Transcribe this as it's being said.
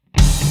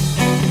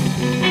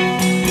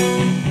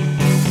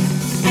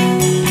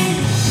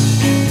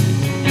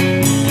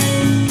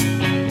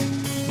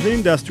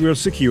Industrial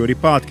Security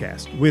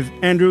Podcast with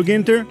Andrew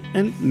Ginter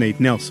and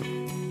Nate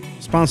Nelson.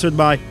 Sponsored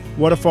by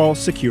Waterfall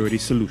Security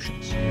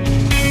Solutions.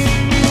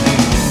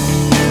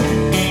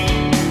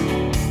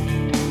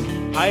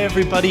 Hi,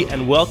 everybody,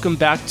 and welcome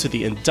back to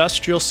the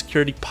Industrial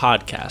Security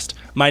Podcast.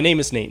 My name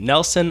is Nate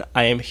Nelson.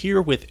 I am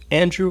here with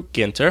Andrew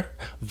Ginter,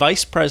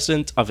 Vice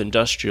President of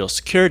Industrial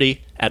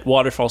Security at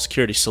Waterfall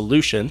Security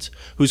Solutions,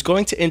 who's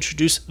going to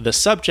introduce the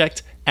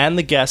subject and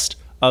the guest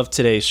of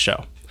today's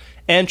show.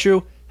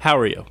 Andrew, how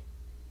are you?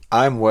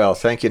 I'm well.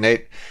 Thank you,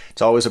 Nate.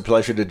 It's always a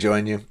pleasure to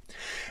join you.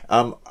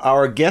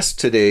 Our guest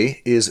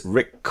today is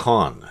Rick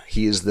Kaun.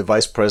 He is the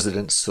Vice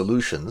President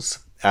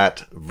Solutions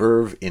at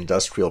Verve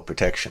Industrial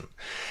Protection.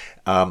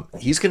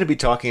 He's going to be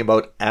talking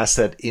about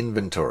asset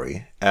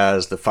inventory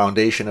as the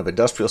foundation of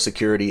industrial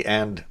security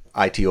and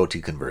IT/OT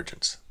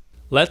convergence.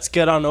 Let's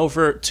get on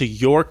over to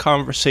your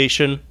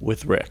conversation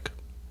with Rick.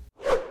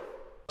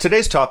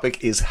 Today's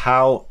topic is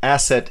how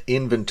asset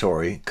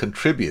inventory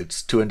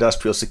contributes to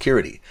industrial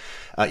security.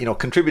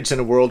 Contributes in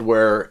a world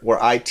where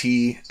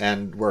IT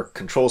and where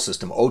control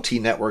system, OT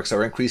networks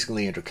are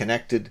increasingly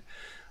interconnected,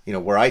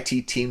 where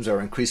IT teams are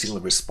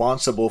increasingly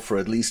responsible for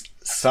at least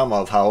some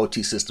of how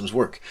OT systems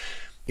work.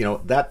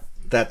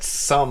 That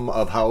sum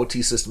of how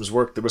OT systems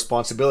work, the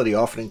responsibility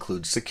often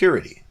includes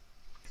security.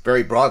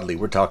 Very broadly,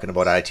 we're talking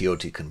about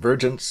IT/OT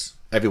convergence.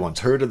 Everyone's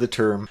heard of the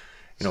term.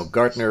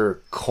 Gartner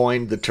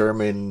coined the term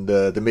in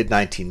the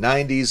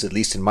mid-1990s, at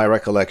least in my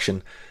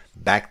recollection.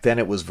 Back then,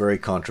 it was very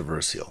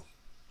controversial.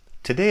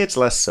 Today, it's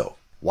less so.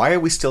 Why are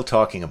we still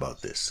talking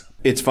about this?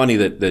 It's funny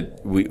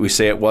that we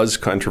say it was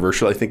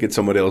controversial. I think it's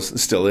somewhat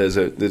else still is.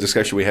 The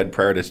discussion we had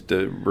prior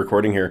to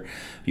recording here,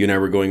 you and I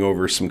were going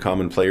over some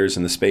common players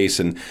in the space,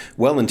 and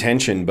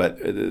well-intentioned, but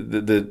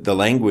the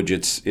language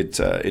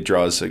it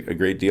draws a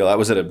great deal. I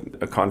was at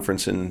a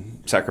conference in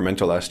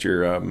Sacramento last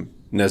year,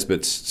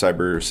 Nesbitt's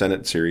Cyber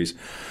Senate series,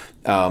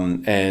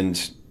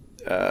 and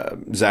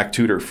Zach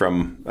Tudor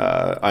from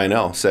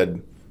INL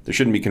said, there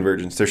shouldn't be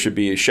convergence. There should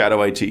be a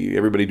shadow IT.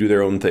 Everybody do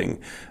their own thing,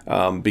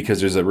 because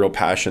there's a real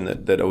passion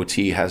that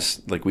OT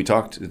has. Like we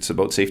talked, it's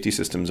about safety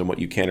systems and what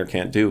you can or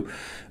can't do.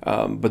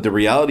 But the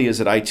reality is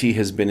that IT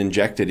has been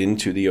injected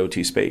into the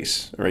OT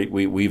space. Right?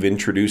 We've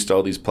introduced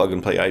all these plug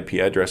and play IP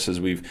addresses.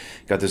 We've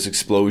got this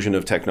explosion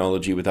of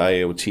technology with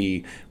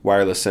IoT,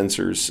 wireless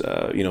sensors.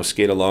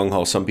 SCADA long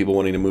haul. Some people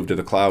wanting to move to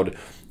the cloud.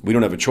 We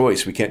don't have a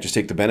choice. We can't just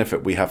take the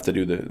benefit. We have to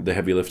do the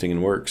heavy lifting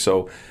and work.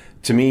 So,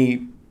 to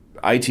me,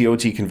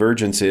 IT/OT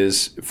convergence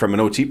is, from an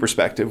OT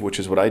perspective, which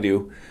is what I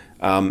do,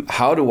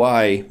 how do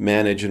I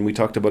manage, and we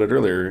talked about it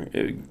earlier,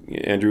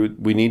 Andrew,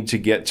 we need to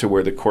get to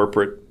where the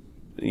corporate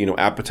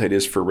appetite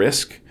is for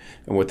risk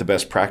and what the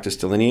best practice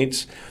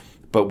delineates.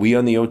 But we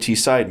on the OT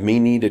side may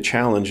need to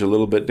challenge a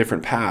little bit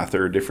different path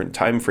or a different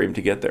time frame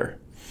to get there.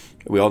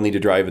 We all need to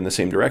drive in the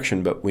same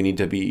direction, but we need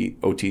to be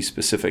OT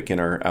specific in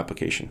our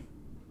application.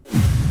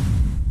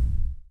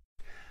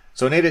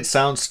 So, Nate, it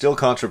sounds still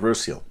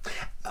controversial.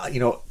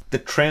 The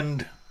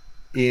trend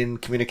in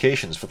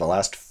communications for the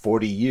last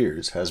 40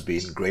 years has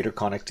been greater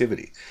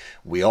connectivity.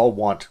 We all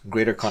want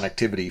greater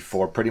connectivity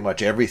for pretty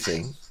much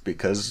everything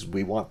because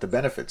we want the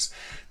benefits.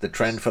 The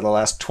trend for the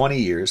last 20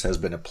 years has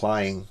been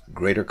applying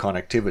greater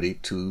connectivity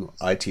to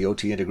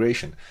IT/OT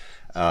integration.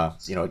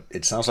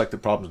 It sounds like the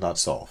problem's not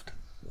solved.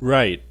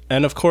 Right.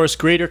 And of course,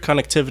 greater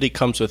connectivity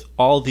comes with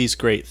all these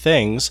great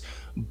things,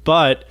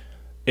 but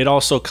it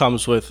also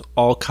comes with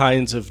all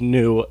kinds of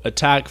new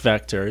attack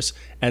vectors.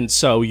 And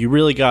so you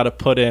really got to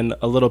put in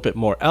a little bit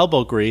more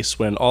elbow grease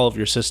when all of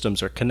your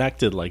systems are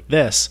connected like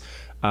this,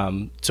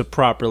 to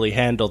properly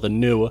handle the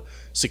new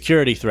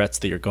security threats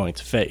that you're going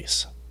to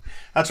face.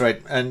 That's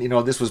right. And,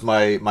 this was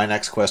my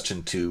next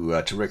question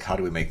to Rick. How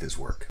do we make this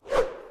work?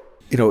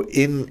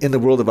 In the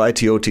world of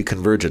IT/OT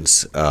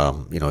convergence,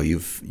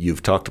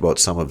 you've talked about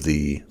some of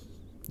the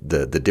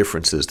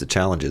differences, the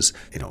challenges.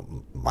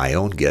 My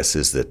own guess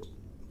is that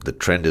the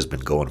trend has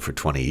been going for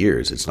 20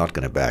 years. It's not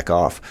going to back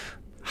off.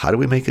 How do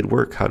we make it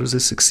work? How does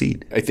this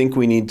succeed? I think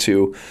we need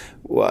to,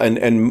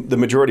 and the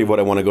majority of what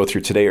I want to go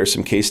through today are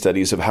some case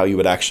studies of how you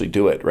would actually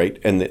do it, right?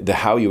 And the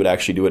how you would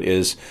actually do it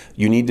is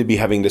you need to be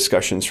having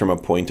discussions from a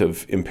point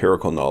of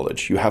empirical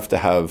knowledge. You have to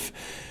have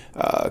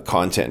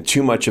content.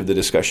 Too much of the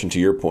discussion, to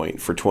your point,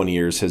 for 20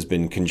 years has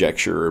been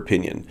conjecture or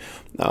opinion.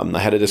 I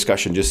had a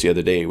discussion just the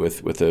other day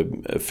with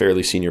a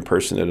fairly senior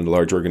person at a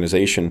large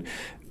organization,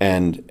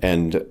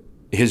 and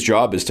his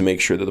job is to make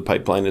sure that the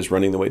pipeline is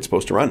running the way it's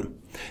supposed to run.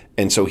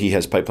 And so he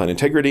has pipeline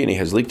integrity and he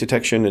has leak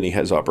detection and he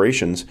has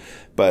operations,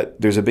 but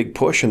there's a big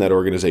push in that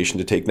organization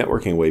to take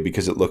networking away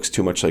because it looks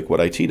too much like what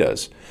IT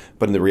does.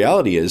 But in the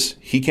reality is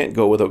he can't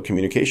go without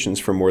communications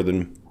for more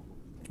than,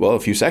 a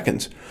few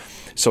seconds.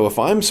 So if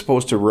I'm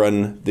supposed to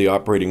run the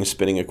operating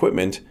spinning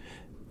equipment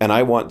and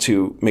I want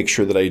to make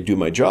sure that I do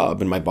my job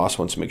and my boss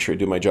wants to make sure I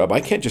do my job, I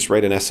can't just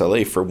write an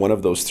SLA for one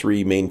of those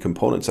three main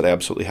components that I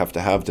absolutely have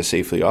to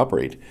safely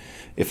operate.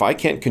 If I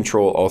can't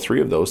control all three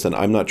of those, then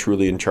I'm not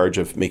truly in charge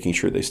of making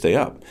sure they stay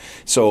up.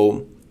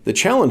 So The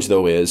challenge,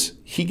 though, is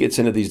he gets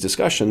into these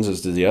discussions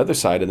as to the other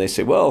side, and they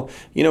say, well,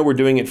 we're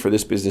doing it for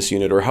this business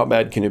unit, or how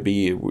bad can it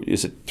be?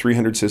 Is it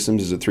 300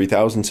 systems? Is it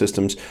 3,000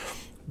 systems?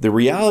 The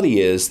reality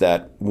is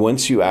that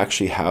once you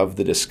actually have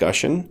the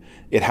discussion,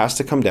 it has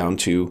to come down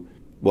to,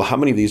 well, how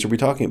many of these are we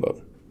talking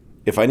about?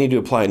 If I need to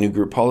apply a new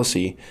group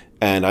policy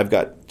and I've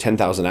got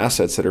 10,000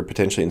 assets that are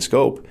potentially in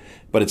scope,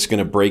 but it's going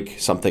to break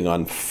something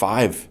on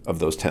 5 of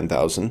those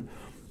 10,000,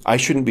 I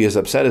shouldn't be as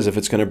upset as if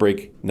it's going to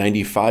break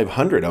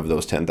 9,500 of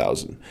those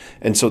 10,000.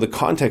 And so the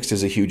context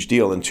is a huge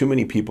deal, and too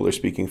many people are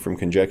speaking from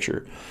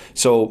conjecture.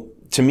 So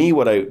to me,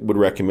 what I would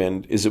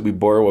recommend is that we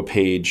borrow a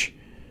page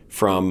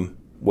from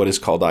what is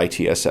called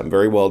ITSM,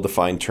 very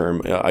well-defined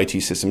term,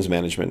 IT systems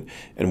management,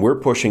 and we're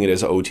pushing it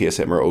as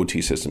OTSM or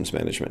OT systems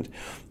management.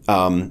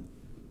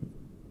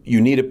 You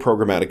need a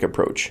programmatic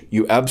approach.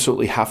 You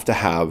absolutely have to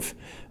have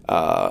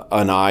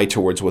an eye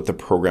towards what the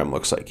program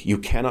looks like. You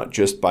cannot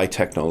just buy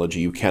technology.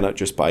 You cannot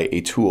just buy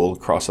a tool,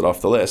 cross it off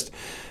the list.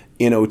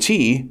 In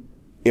OT,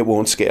 it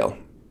won't scale.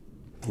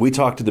 We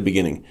talked at the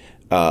beginning,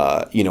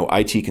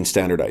 IT can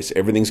standardize.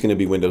 Everything's going to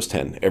be Windows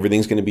 10.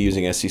 Everything's going to be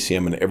using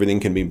SCCM, and everything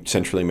can be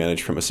centrally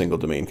managed from a single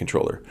domain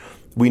controller.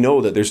 We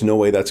know that there's no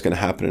way that's going to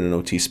happen in an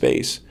OT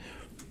space.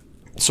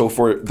 So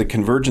for the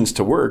convergence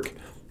to work,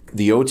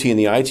 the OT and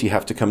the IT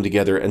have to come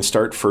together and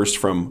start first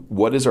from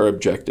what is our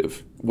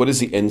objective? What does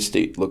the end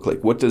state look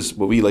like? What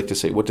we like to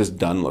say, what does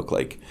done look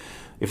like?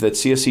 If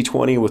that's CSC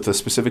 20 with a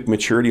specific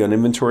maturity on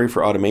inventory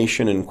for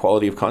automation and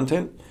quality of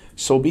content,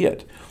 so be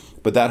it.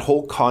 But that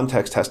whole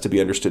context has to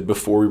be understood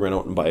before we run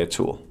out and buy a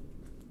tool.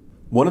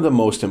 One of the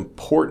most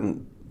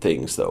important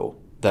things, though,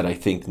 that I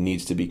think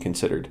needs to be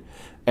considered,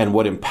 and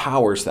what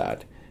empowers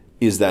that,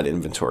 is that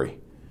inventory.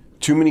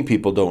 Too many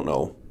people don't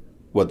know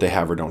what they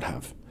have or don't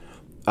have.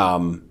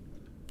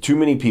 Too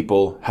many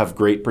people have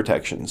great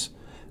protections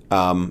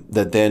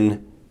that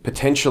then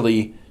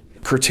potentially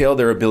curtail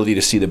their ability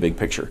to see the big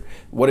picture.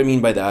 What I mean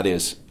by that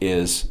is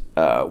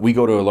we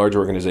go to a large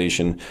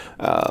organization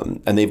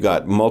and they've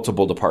got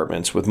multiple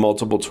departments with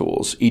multiple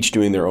tools, each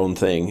doing their own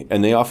thing,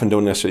 and they often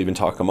don't necessarily even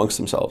talk amongst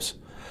themselves.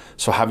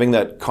 So having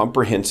that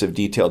comprehensive,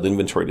 detailed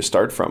inventory to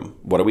start from,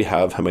 what do we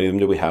have, how many of them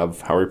do we have,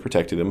 how are we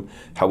protecting them,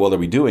 how well are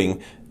we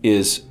doing,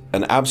 is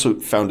an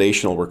absolute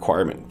foundational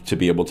requirement to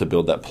be able to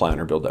build that plan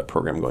or build that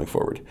program going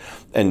forward.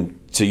 And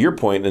to your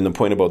point, and the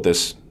point about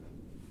this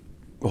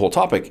whole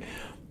topic,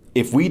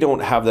 if we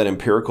don't have that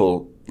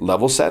empirical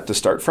level set to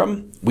start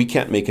from, we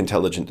can't make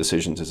intelligent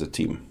decisions as a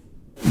team.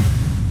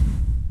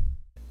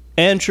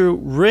 Andrew,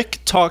 Rick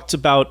talked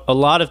about a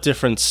lot of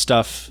different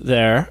stuff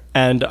there,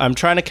 and I'm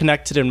trying to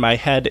connect it in my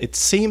head. It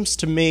seems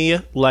to me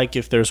like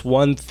if there's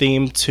one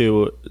theme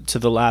to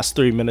the last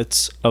 3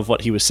 minutes of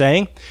what he was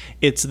saying,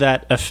 it's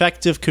that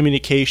effective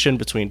communication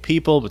between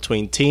people,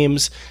 between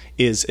teams,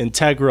 is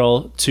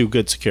integral to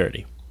good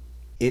security.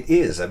 It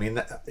is. I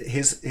mean,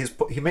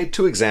 he made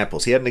 2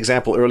 examples. He had an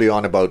example early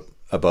on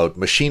about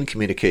machine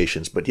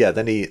communications, but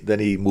then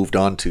he moved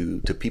on to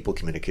people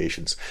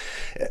communications.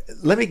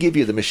 Let me give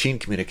you the machine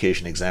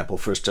communication example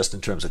first, just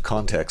in terms of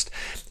context.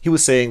 He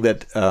was saying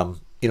that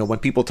when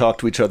people talk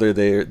to each other,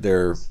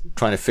 they're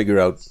trying to figure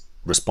out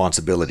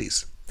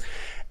responsibilities,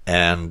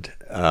 and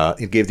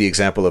he gave the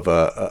example of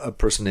a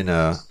person in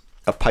a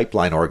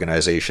pipeline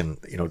organization,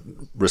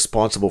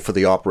 responsible for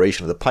the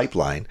operation of the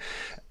pipeline.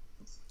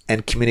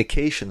 And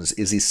communications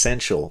is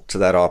essential to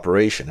that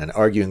operation, and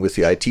arguing with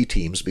the IT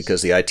teams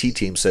because the IT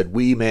team said,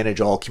 we manage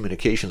all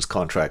communications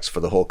contracts for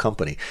the whole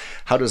company.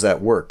 How does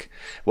that work?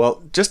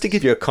 Well, just to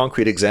give you a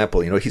concrete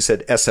example, he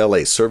said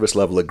SLA, service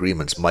level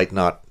agreements, might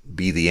not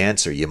be the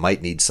answer. You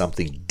might need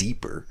something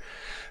deeper.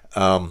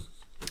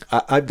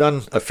 I've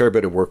done a fair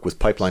bit of work with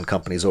pipeline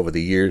companies over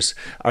the years.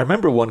 I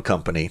remember one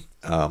company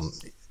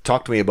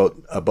talked to me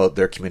about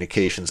their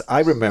communications. I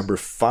remember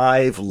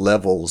 5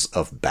 levels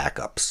of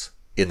backups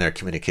in their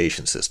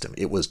communication system.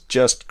 It was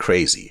just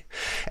crazy.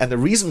 And the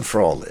reason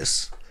for all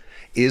this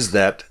is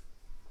that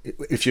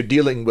if you're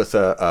dealing with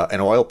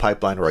an oil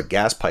pipeline or a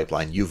gas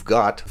pipeline, you've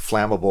got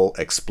flammable,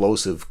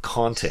 explosive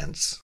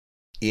contents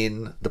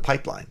in the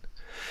pipeline.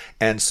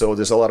 And so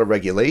there's a lot of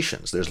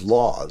regulations. There's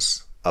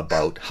laws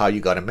about how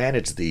you got to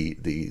manage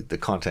the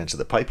contents of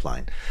the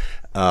pipeline.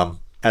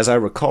 As I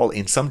recall,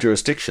 in some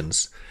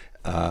jurisdictions,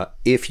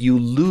 if you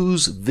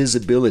lose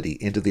visibility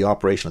into the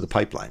operation of the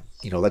pipeline,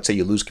 let's say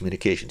you lose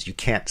communications, you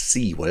can't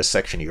see what a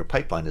section of your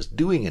pipeline is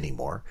doing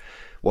anymore.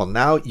 Well,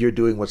 now you're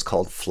doing what's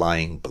called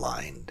flying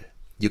blind.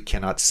 You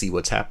cannot see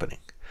what's happening.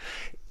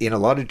 In a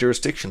lot of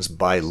jurisdictions,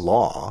 by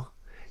law,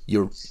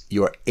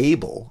 you're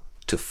able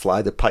to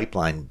fly the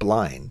pipeline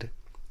blind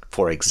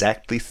for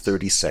exactly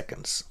 30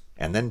 seconds.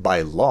 And then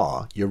by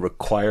law, you're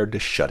required to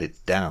shut it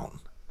down.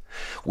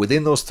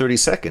 Within those 30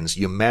 seconds,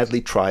 you madly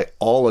try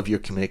all of your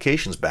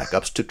communications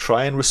backups to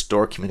try and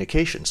restore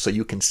communication so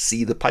you can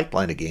see the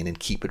pipeline again and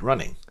keep it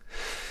running.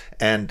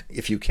 And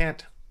if you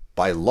can't,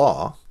 by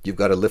law, you've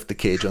got to lift the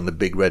cage on the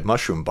big red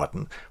mushroom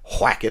button,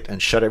 whack it, and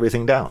shut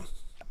everything down.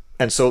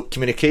 And so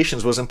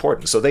communications was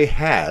important. So they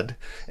had,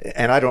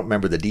 and I don't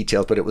remember the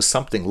details, but it was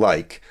something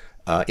like,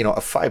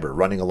 a fiber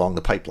running along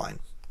the pipeline.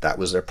 That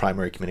was their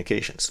primary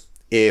communications.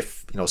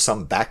 If,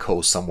 some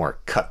backhoe somewhere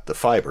cut the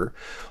fiber,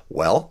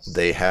 well,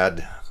 they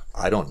had,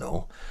 I don't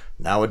know,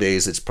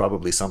 nowadays it's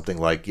probably something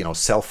like,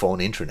 cell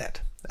phone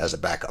internet as a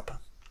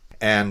backup.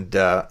 And,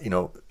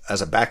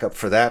 as a backup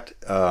for that,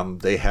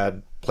 they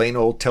had plain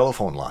old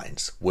telephone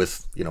lines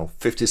with,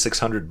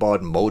 5600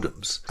 baud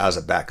modems as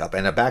a backup.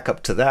 And a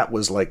backup to that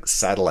was like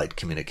satellite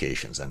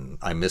communications, and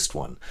I missed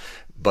one.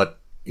 But,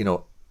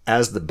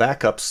 as the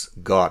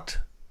backups got,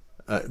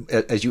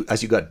 as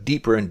you got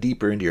deeper and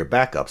deeper into your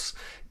backups,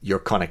 your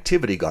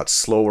connectivity got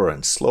slower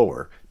and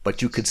slower,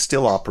 but you could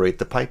still operate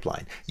the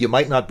pipeline. You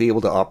might not be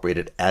able to operate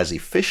it as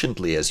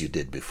efficiently as you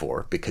did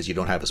before because you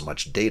don't have as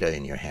much data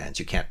in your hands.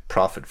 You can't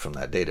profit from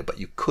that data, but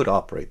you could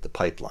operate the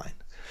pipeline.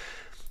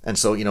 And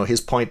so,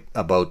 his point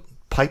about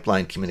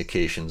pipeline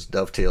communications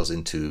dovetails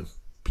into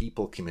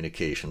people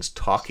communications,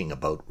 talking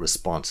about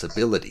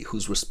responsibility.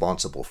 Who's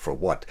responsible for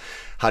what?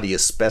 How do you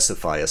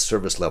specify a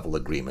service level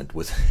agreement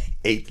with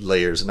 5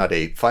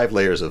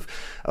 layers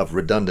of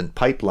redundant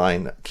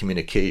pipeline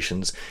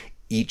communications,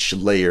 each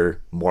layer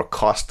more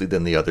costly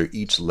than the other,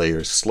 each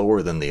layer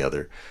slower than the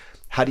other?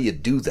 How do you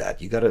do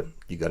that? You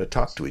gotta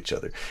talk to each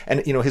other.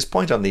 And his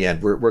point on the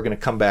end, we're going to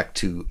come back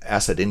to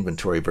asset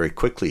inventory very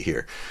quickly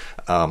here.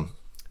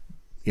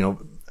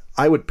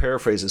 I would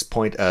paraphrase his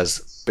point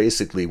as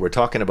basically we're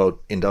talking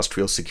about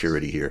industrial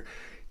security here.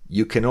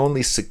 You can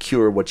only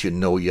secure what you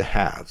know you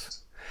have.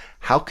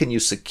 How can you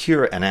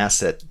secure an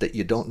asset that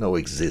you don't know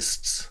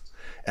exists?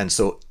 And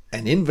so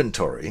an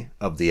inventory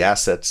of the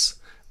assets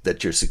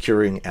that you're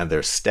securing and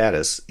their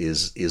status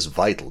is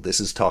vital. This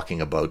is talking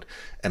about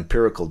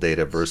empirical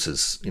data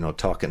versus,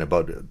 talking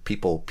about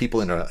people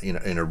in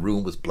a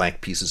room with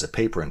blank pieces of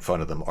paper in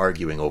front of them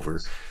arguing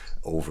over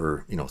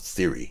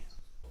theory.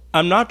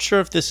 I'm not sure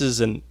if this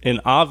is an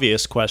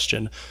obvious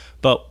question,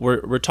 but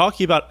we're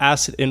talking about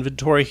asset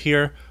inventory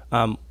here.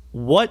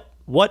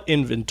 What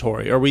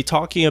inventory? Are we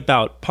talking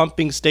about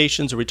pumping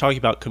stations? Are we talking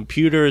about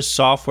computers,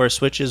 software,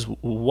 switches?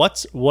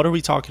 What are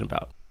we talking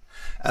about?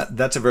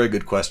 That's a very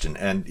good question.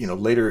 And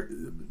later,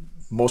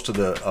 most of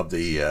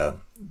the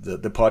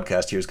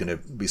podcast here is going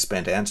to be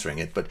spent answering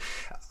it. But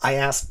I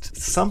asked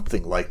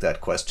something like that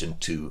question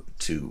to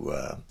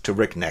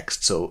Rick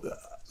next. So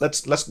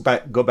let's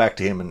go back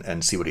to him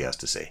and see what he has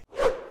to say.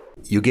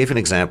 You gave an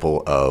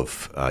example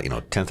of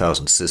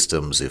 10,000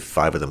 systems. If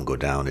 5 of them go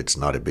down, it's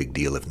not a big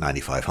deal. If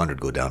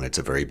 9,500 go down, it's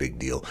a very big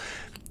deal.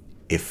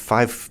 If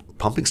 5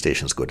 pumping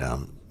stations go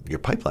down, your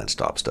pipeline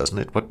stops, doesn't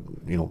it? What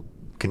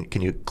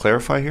can you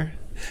clarify here?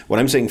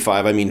 When I'm saying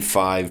 5, I mean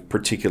 5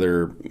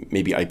 particular,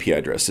 maybe IP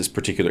address, this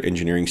particular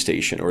engineering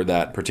station or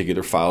that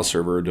particular file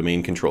server or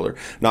domain controller,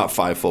 not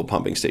 5 full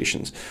pumping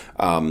stations,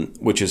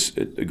 which is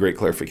a great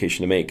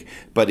clarification to make.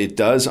 But it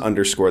does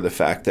underscore the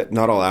fact that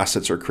not all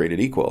assets are created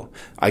equal.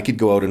 I could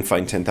go out and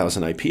find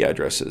 10,000 IP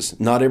addresses.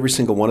 Not every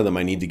single one of them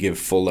I need to give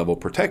full level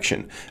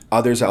protection.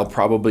 Others I'll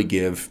probably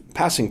give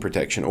passing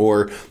protection.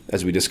 Or,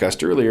 as we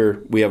discussed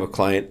earlier, we have a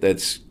client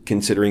that's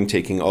considering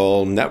taking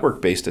all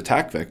network-based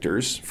attack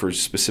vectors for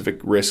specific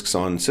risks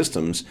on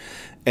systems.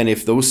 And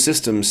if those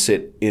systems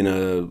sit in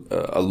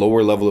a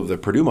lower level of the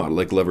Purdue model,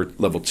 like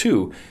level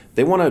 2,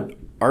 they want to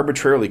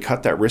arbitrarily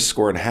cut that risk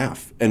score in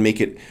half and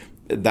make it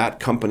that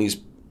company's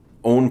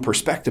own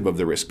perspective of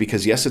the risk.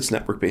 Because yes, it's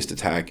network-based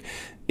attack.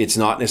 It's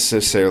not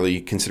necessarily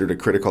considered a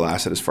critical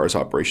asset as far as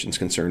operations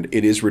concerned.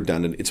 It is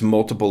redundant. It's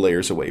multiple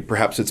layers away.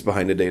 Perhaps it's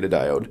behind a data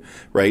diode,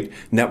 right?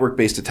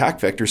 Network-based attack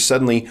vectors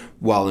suddenly,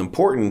 while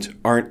important,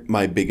 aren't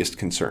my biggest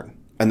concern.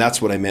 And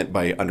that's what I meant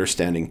by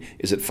understanding.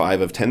 Is it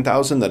 5 of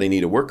 10,000 that I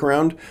need to work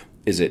around?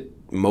 Is it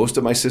most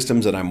of my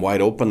systems that I'm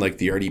wide open, like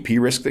the RDP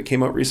risk that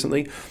came out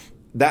recently?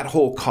 That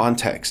whole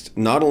context,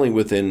 not only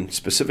within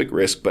specific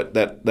risk, but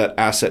that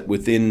asset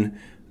within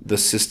the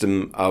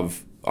system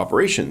of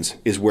operations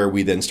is where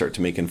we then start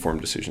to make informed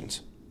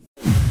decisions.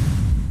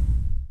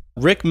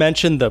 Rick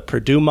mentioned the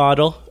Purdue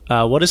model.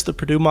 What is the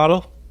Purdue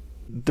model?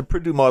 The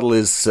Purdue model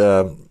is,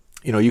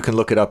 you can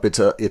look it up.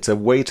 It's a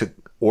way to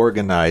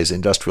organize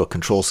industrial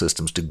control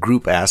systems to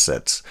group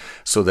assets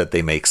so that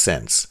they make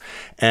sense.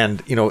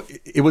 And,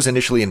 it was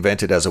initially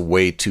invented as a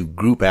way to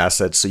group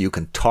assets so you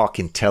can talk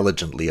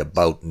intelligently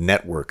about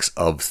networks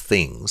of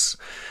things.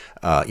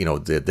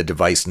 The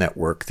device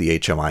network, the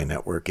HMI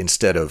network,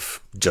 instead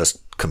of just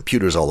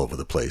computers all over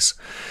the place.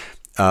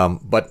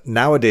 But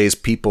nowadays,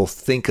 people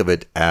think of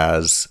it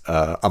as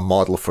a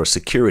model for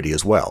security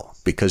as well,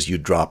 because you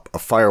drop a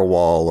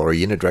firewall or a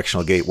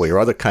unidirectional gateway or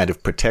other kind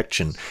of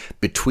protection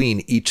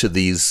between each of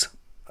these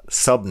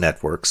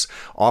sub-networks.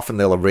 Often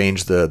they'll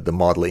arrange the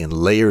model in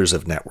layers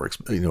of networks.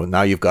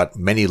 Now you've got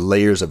many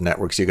layers of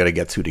networks you got to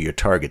get through to your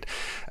target.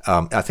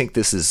 I think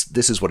this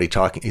is what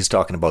he's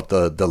talking about,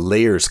 the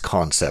layers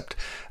concept.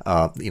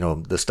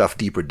 The stuff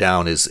deeper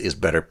down is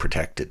better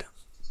protected.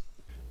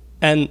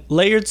 And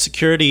layered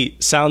security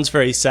sounds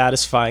very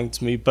satisfying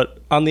to me, but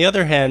on the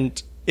other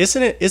hand,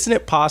 isn't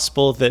it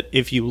possible that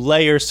if you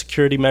layer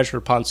security measure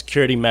upon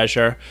security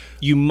measure,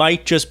 you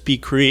might just be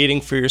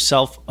creating for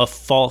yourself a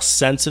false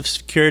sense of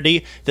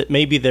security, that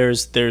maybe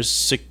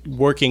there's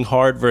working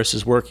hard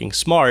versus working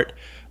smart,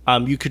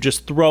 you could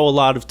just throw a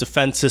lot of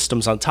defense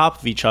systems on top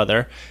of each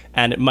other,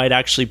 and it might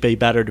actually be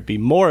better to be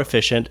more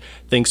efficient,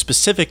 think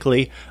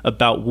specifically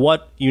about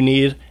what you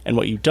need and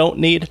what you don't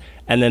need,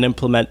 and then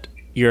implement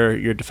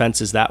your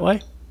defenses that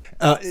way?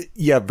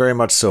 Yeah, very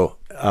much so.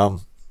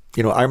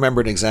 I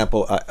remember an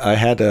example. I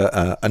had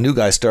a new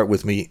guy start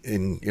with me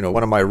in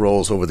one of my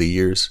roles over the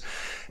years,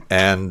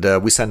 and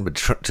we sent him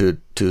to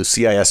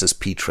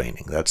CISSP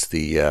training. That's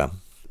the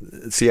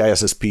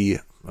CISSP.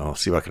 I'll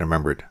see if I can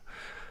remember it.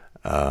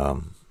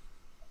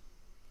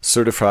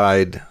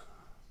 Certified.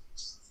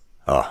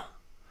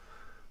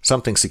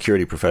 Something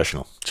security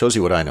professional. Shows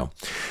you what I know.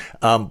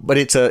 But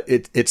it's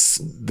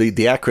the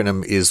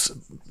acronym is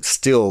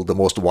still the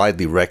most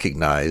widely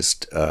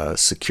recognized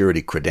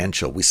security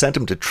credential. We sent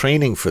him to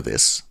training for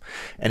this,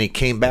 and he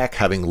came back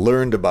having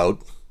learned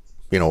about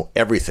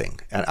everything.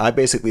 And I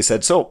basically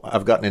said, so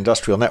I've got an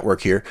industrial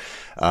network here.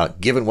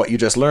 Given what you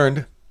just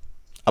learned,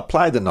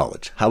 apply the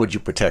knowledge. How would you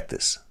protect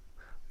this?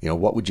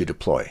 What would you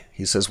deploy?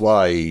 He says, well,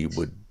 I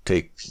would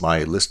take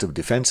my list of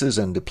defenses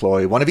and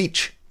deploy one of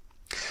each.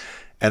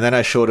 And then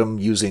I showed him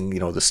using,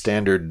 the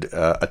standard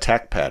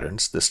attack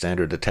patterns, the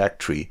standard attack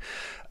tree,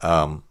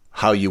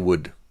 how you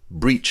would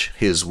breach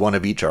his one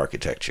of each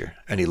architecture.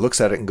 And he looks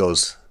at it and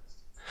goes,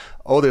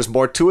 oh, there's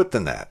more to it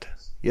than that.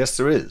 Yes,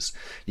 there is.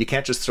 You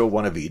can't just throw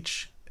one of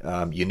each.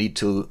 You need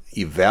to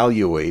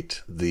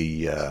evaluate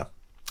the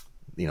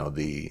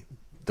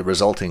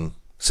resulting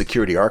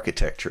security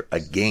architecture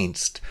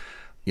against,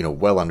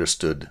 well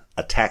understood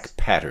attack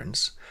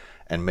patterns,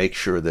 and make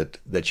sure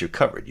that you're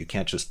covered. You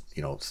can't just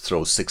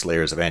throw 6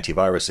 layers of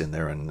antivirus in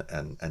there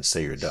and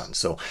say you're done.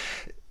 So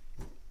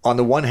on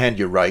the one hand,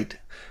 you're right.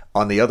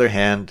 On the other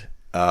hand,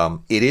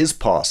 it is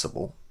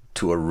possible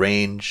to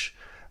arrange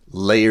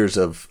layers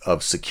of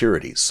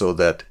security so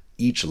that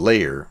each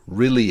layer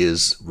really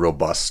is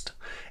robust,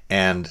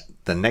 and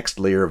the next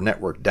layer of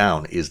network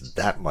down is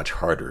that much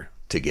harder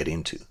to get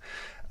into.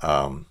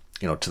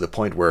 To the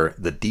point where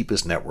the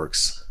deepest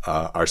networks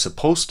are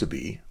supposed to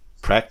be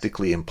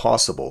practically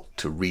impossible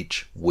to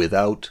reach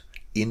without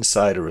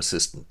insider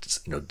assistance,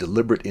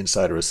 deliberate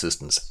insider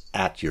assistance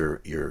at your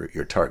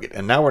target.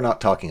 And now we're not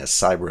talking a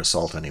cyber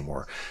assault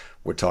anymore.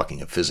 We're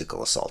talking a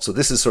physical assault. So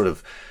this is sort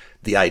of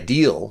the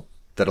ideal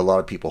that a lot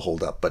of people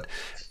hold up. But,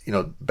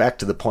 back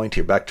to the point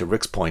here, back to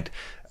Rick's point,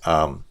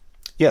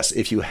 yes,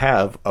 if you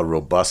have a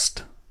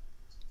robust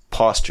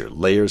posture,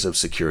 layers of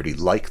security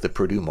like the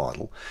Purdue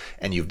model,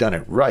 and you've done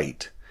it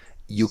right,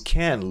 you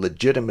can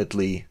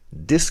legitimately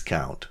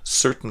discount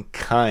certain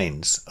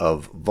kinds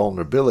of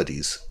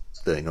vulnerabilities,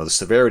 the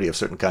severity of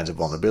certain kinds of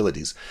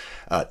vulnerabilities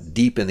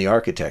deep in the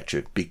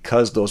architecture,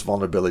 because those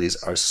vulnerabilities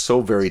are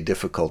so very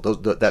difficult.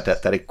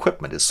 That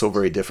equipment is so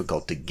very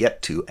difficult to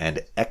get to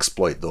and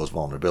exploit those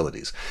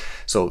vulnerabilities.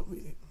 So,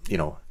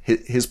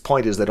 his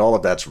point is that all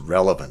of that's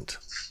relevant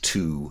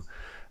to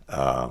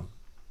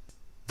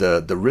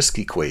the risk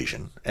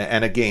equation.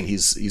 And again,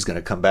 he's going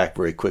to come back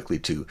very quickly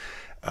to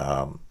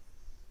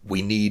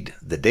we need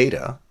the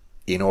data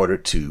in order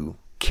to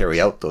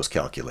carry out those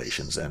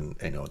calculations, and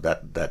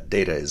that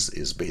data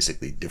is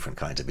basically different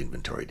kinds of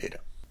inventory data.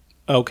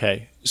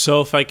 Okay,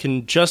 so if I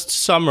can just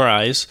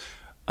summarize,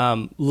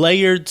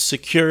 layered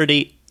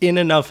security in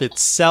and of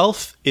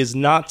itself is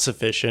not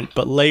sufficient,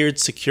 but layered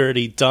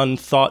security done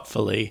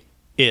thoughtfully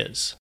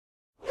is.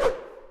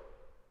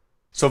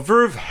 So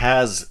Verve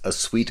has a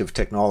suite of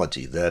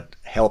technology that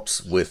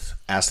helps with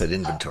asset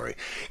inventory.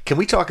 Can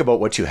we talk about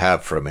what you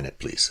have for a minute,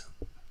 please?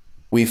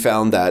 We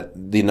found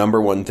that the number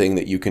one thing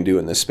that you can do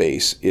in this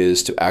space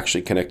is to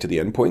actually connect to the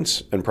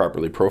endpoints and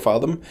properly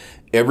profile them.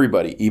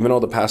 Everybody, even all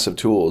the passive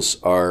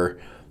tools, are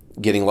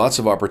getting lots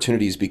of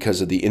opportunities because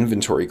of the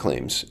inventory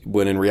claims,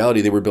 when in reality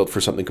they were built for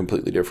something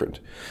completely different.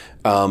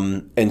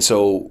 And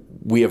so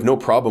we have no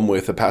problem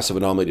with a passive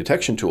anomaly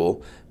detection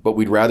tool, but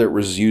we'd rather it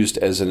was used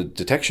as a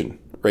detection,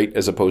 right,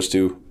 as opposed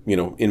to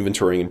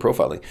inventorying and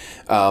profiling.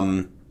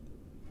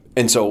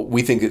 And so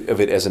we think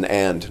of it as an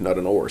and, not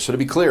an or. So to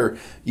be clear,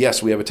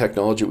 yes, we have a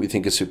technology that we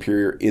think is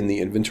superior in the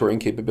inventorying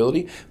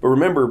capability. But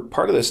remember,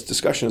 part of this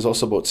discussion is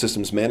also about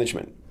systems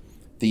management.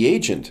 The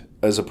agent,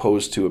 as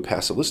opposed to a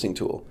passive listening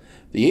tool,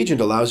 the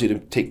agent allows you to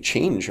take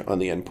change on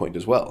the endpoint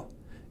as well.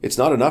 It's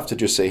not enough to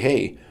just say,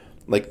 hey,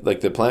 like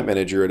the plant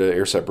manager at an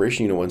air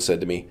separation unit once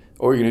said to me,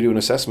 oh, you're going to do an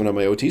assessment on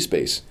my OT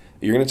space.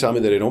 You're going to tell me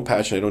that I don't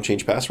patch and I don't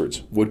change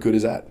passwords. What good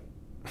is that?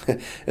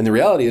 And the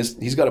reality is,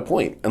 he's got a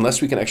point.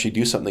 Unless we can actually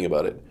do something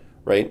about it,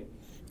 right?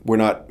 We're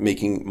not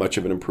making much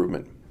of an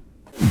improvement.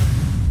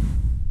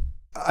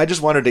 I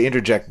just wanted to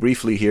interject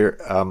briefly here.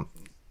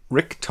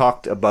 Rick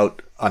talked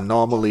about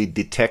anomaly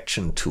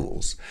detection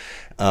tools.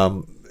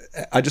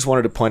 I just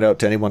wanted to point out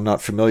to anyone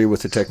not familiar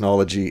with the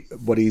technology,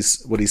 what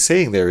he's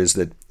saying there is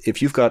that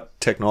if you've got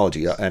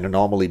technology, an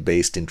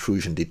anomaly-based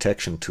intrusion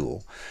detection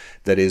tool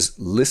that is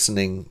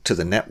listening to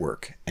the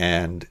network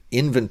and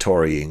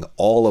inventorying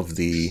all of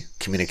the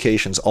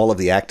communications, all of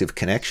the active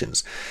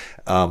connections,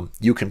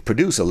 you can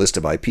produce a list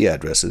of IP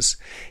addresses.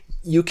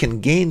 you can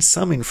gain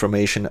some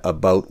information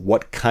about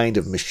what kind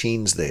of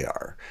machines they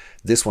are.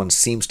 This one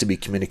seems to be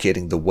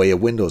communicating the way a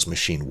Windows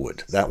machine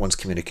would. That one's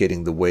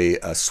communicating the way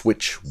a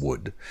switch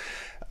would.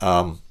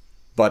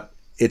 But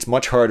it's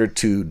much harder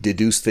to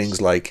deduce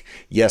things like,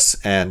 yes,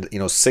 and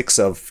 6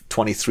 of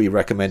 23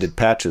 recommended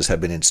patches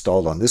have been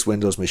installed on this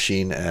Windows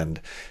machine, and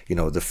the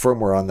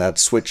firmware on that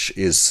switch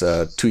is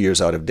 2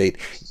 years out of date.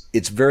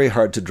 It's very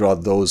hard to draw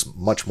those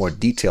much more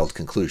detailed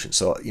conclusions.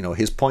 So,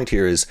 his point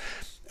here is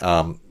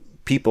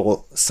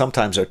people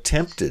sometimes are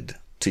tempted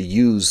to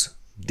use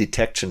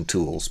detection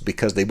tools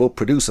because they will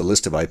produce a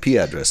list of IP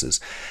addresses,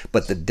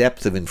 but the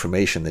depth of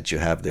information that you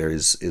have there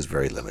is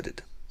very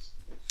limited.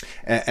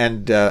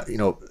 And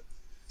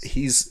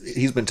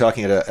he's been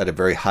talking at a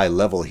very high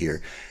level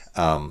here.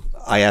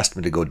 I asked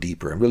him to go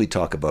deeper and really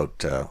talk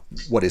about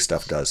what his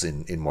stuff does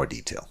in more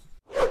detail.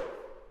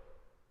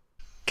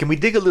 Can we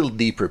dig a little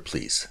deeper,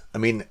 please? I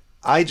mean,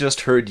 I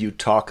just heard you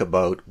talk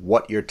about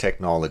what your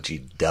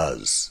technology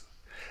does.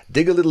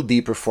 Dig a little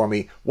deeper for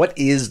me. What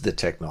is the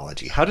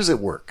technology? How does it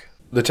work?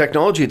 The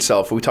technology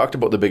itself, we talked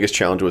about the biggest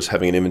challenge was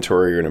having an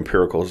inventory or an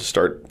empirical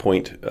start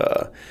point.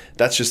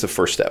 That's just the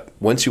first step.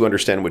 Once you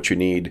understand what you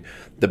need,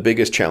 the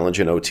biggest challenge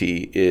in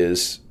OT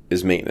is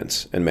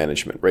maintenance and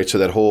management, right? So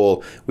that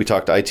whole, we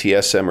talked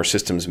ITSM or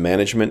systems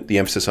management, the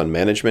emphasis on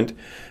management.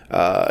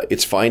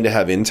 It's fine to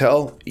have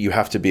intel. You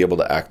have to be able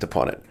to act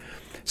upon it.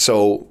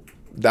 So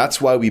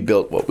that's why we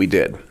built what we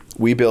did.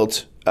 We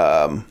built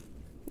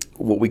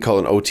what we call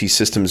an OT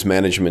systems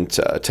management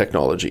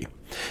technology.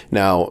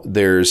 Now,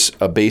 there's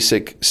a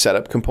basic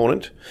setup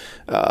component,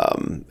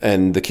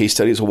 and the case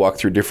studies will walk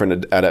through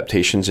different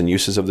adaptations and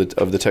uses of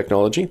the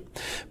technology.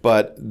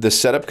 But the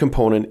setup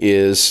component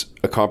is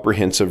a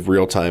comprehensive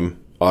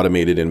real-time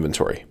automated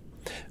inventory.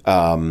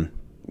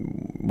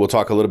 We'll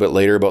talk a little bit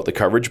later about the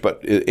coverage,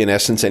 but in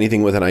essence,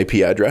 anything with an IP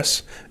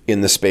address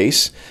in the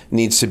space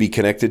needs to be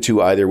connected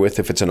to either with,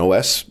 if it's an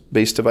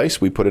OS-based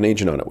device, we put an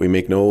agent on it. We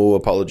make no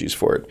apologies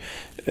for it.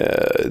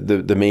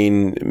 The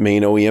main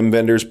OEM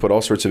vendors put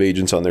all sorts of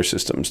agents on their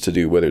systems to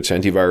do, whether it's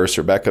antivirus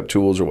or backup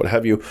tools or what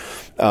have you.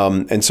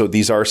 And so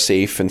these are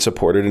safe and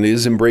supported, and it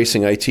is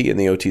embracing IT in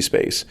the OT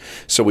space.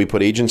 So we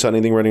put agents on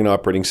anything running an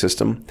operating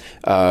system.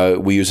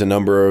 We use a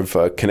number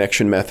of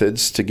connection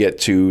methods to get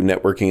to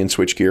networking and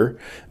switchgear,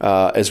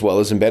 as well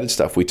as embedded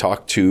stuff. We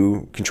talk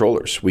to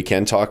controllers. We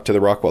can talk to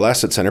the Rockwell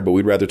Asset Center, but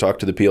we'd rather talk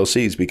to the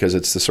PLCs because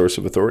it's the source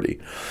of authority.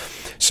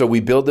 So we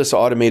build this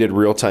automated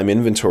real-time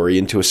inventory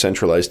into a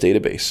centralized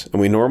database, and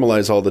we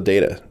normalize all the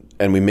data,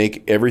 and we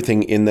make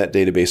everything in that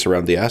database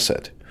around the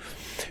asset.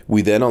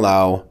 We then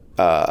allow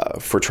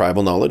for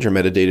tribal knowledge or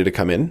metadata to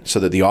come in so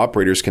that the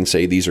operators can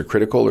say these are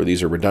critical or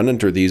these are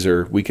redundant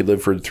or we could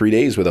live for 3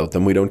 days without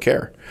them. We don't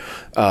care.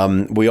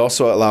 We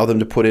also allow them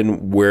to put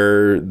in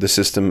where the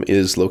system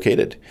is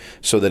located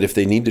so that if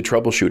they need to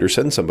troubleshoot or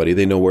send somebody,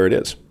 they know where it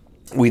is.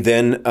 We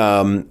then,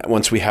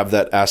 once we have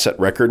that asset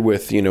record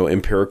with,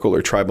 empirical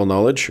or tribal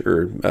knowledge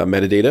or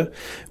metadata,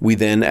 we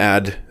then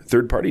add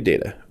third-party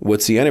data.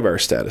 What's the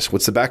antivirus status?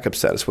 What's the backup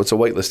status? What's a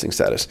whitelisting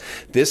status?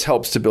 This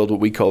helps to build what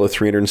we call a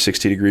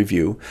 360-degree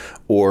view,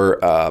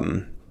 or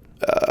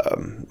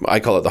I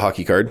call it the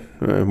hockey card.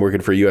 I'm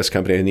working for a U.S.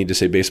 company. I need to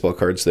say baseball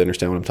cards so they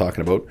understand what I'm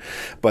talking about.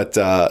 But,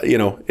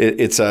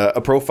 it's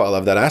a profile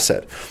of that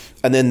asset.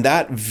 And then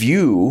that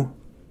view,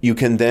 you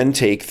can then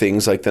take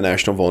things like the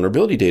National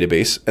Vulnerability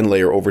Database and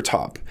layer over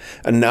top.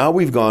 And now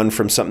we've gone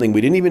from something we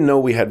didn't even know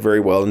we had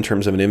very well in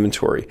terms of an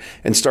inventory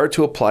and start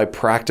to apply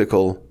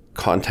practical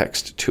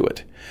context to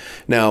it.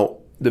 Now,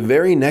 the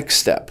very next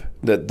step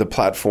that the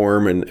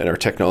platform and our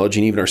technology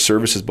and even our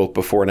services both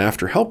before and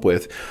after help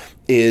with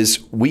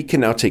is we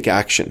can now take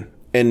action.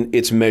 And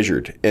it's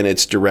measured, and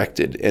it's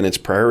directed, and it's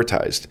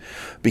prioritized.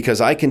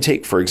 Because I can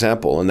take, for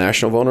example, a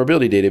National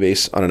Vulnerability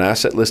Database on an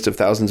asset list of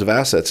thousands of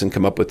assets and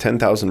come up with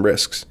 10,000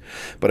 risks.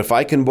 But if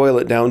I can boil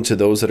it down to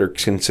those that are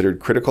considered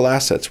critical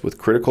assets with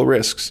critical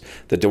risks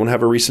that don't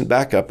have a recent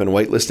backup and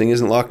whitelisting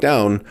isn't locked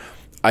down,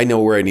 I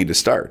know where I need to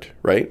start,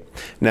 right?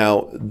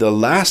 Now, the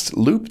last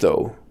loop,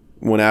 though,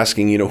 when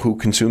asking, who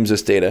consumes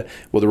this data,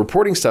 well, the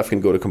reporting stuff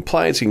can go to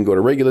compliance, it can go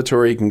to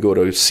regulatory, it can go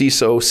to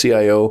CISO,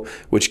 CIO,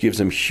 which gives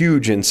them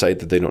huge insight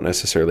that they don't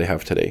necessarily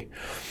have today.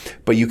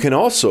 But you can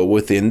also,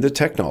 within the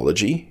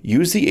technology,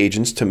 use the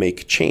agents to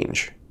make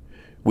change.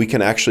 We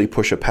can actually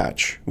push a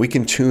patch. We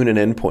can tune an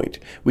endpoint.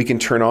 We can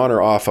turn on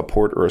or off a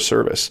port or a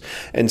service.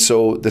 And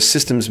so the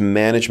systems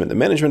management, the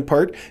management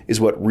part, is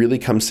what really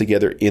comes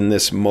together in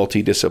this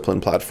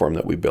multidiscipline platform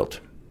that we built.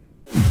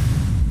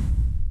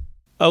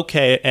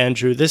 Okay,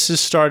 Andrew, this is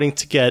starting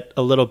to get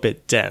a little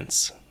bit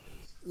dense.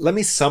 Let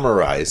me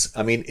summarize.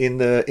 I mean, in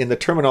the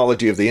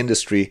terminology of the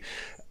industry,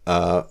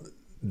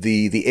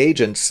 the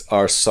agents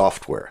are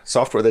software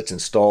that's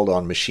installed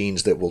on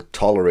machines that will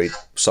tolerate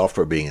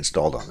software being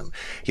installed on them.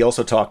 He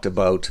also talked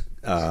about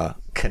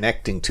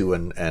connecting to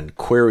and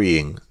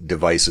querying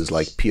devices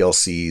like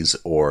PLCs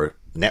or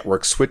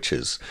network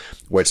switches,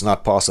 where it's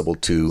not possible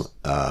to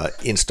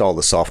install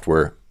the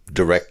software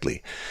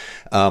directly.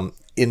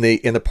 in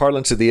the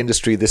parlance of the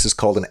industry, this is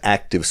called an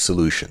active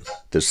solution.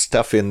 There's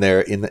stuff in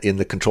there in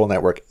the control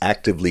network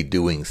actively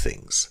doing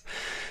things.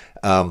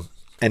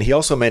 And he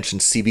also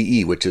mentioned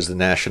CVE, which is the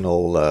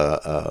National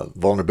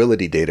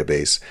Vulnerability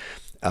Database.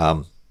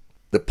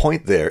 The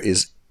point there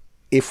is,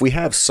 if we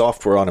have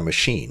software on a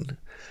machine,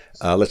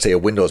 let's say a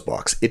Windows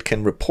box, it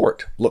can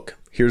report, look,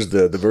 here's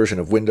the version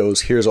of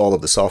Windows, here's all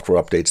of the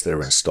software updates that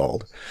are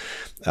installed.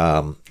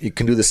 You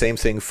can do the same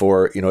thing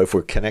for, if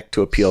we connect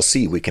to a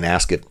PLC, we can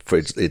ask it for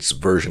its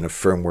version of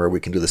firmware. We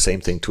can do the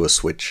same thing to a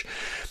switch.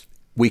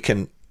 We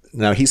can,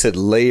 now he said,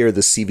 layer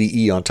the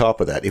CVE on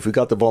top of that. If we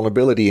got the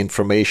vulnerability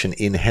information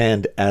in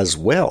hand as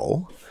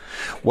well,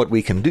 what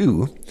we can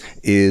do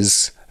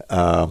is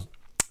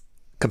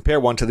compare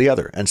one to the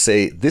other and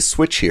say, this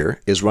switch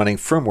here is running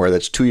firmware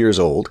that's 2 years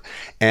old,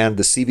 and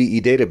the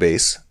CVE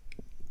database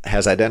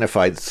has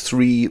identified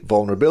 3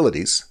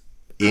 vulnerabilities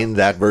in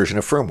that version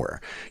of firmware.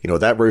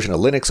 That version of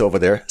Linux over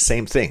there,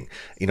 same thing.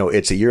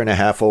 It's a year and a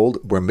half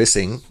old. We're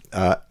missing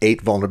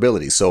 8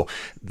 vulnerabilities. So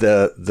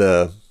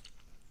the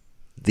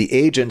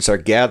agents are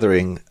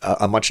gathering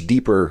a much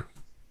deeper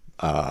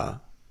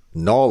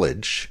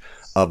knowledge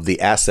of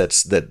the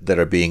assets that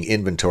are being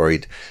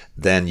inventoried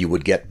than you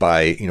would get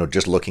by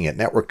just looking at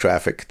network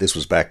traffic. This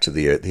was back to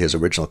his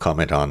original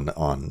comment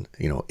on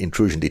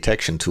intrusion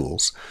detection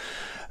tools.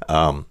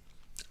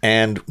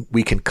 And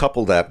we can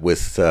couple that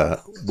with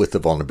the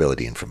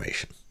vulnerability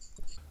information.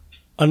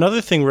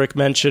 Another thing Rick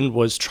mentioned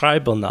was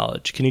tribal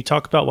knowledge. Can you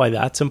talk about why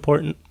that's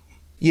important?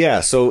 Yeah,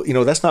 so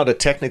that's not a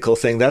technical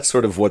thing. That's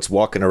sort of what's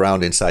walking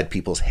around inside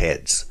people's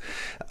heads.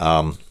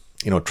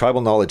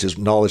 Tribal knowledge is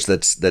knowledge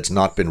that's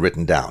not been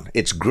written down.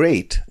 It's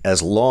great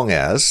as long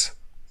as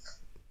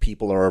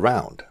people are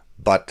around.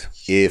 But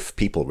if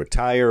people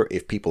retire,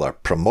 if people are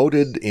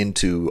promoted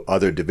into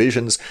other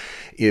divisions,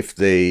 if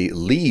they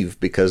leave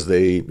because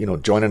they,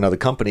 join another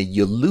company,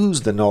 you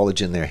lose the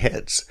knowledge in their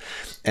heads.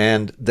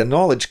 And the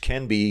knowledge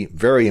can be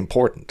very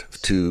important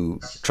to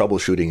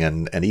troubleshooting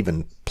and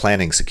even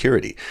planning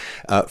security.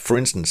 For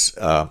instance,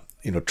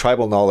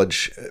 tribal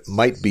knowledge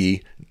might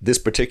be this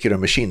particular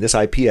machine, this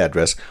IP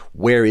address,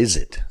 where is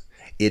it?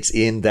 It's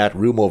in that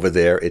room over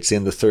there. It's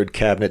in the 3rd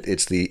cabinet.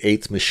 It's the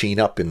 8th machine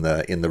up in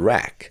the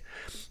rack.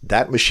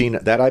 That machine,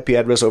 that IP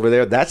address over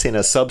there, that's in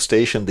a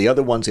substation. The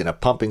other one's in a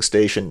pumping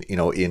station,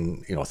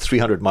 in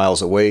 300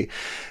 miles away.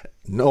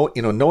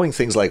 Knowing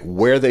things like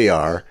where they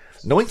are,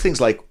 knowing things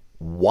like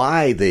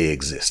why they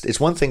exist. It's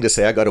one thing to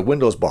say, I got a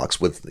Windows box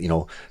with,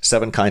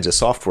 7 kinds of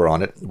software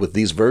on it with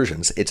these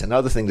versions. It's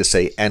another thing to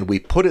say, and we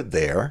put it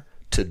there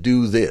to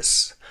do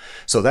this.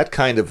 So that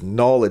kind of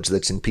knowledge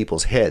that's in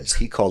people's heads,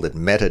 he called it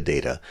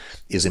metadata,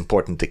 is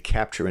important to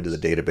capture into the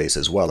database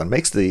as well, and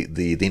makes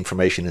the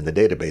information in the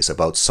database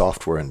about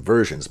software and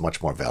versions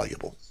much more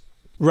valuable.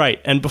 Right.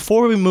 And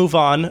before we move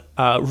on,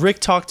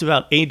 Rick talked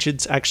about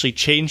agents actually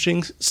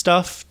changing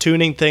stuff,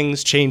 tuning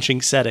things,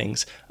 changing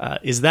settings.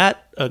 Is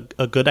that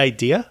a good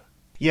idea?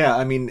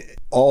 Yeah,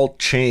 all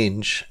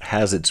change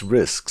has its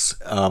risks.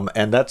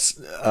 And that's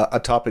a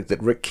topic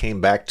that Rick came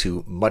back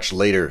to much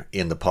later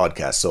in the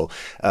podcast. So,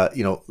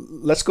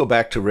 let's go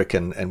back to Rick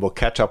and we'll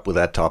catch up with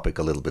that topic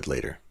a little bit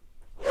later.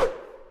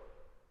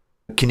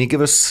 Can you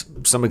give us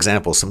some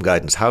examples, some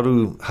guidance? How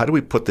do we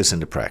put this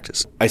into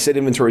practice? I said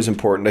inventory is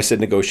important. I said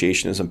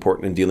negotiation is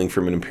important in dealing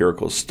from an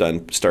empirical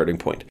starting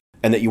point,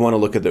 and that you want to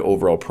look at the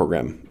overall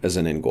program as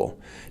an end goal.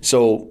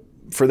 So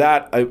for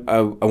that,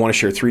 I want to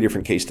share 3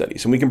 different case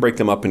studies, and we can break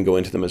them up and go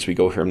into them as we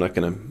go here. I'm not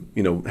going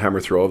to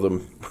hammer through all of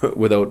them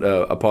without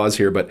a pause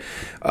here, but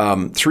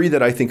 3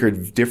 that I think are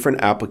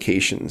different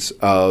applications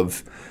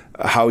of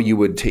how you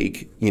would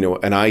take,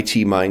 an IT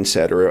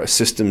mindset or a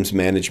systems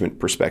management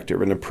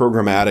perspective and a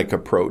programmatic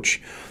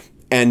approach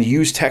and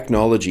use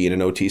technology in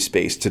an OT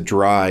space to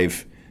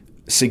drive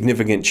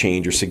significant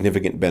change or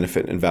significant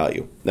benefit and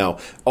value. Now,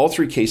 all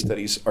 3 case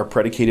studies are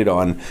predicated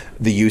on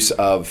the use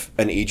of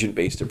an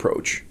agent-based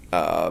approach,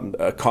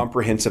 a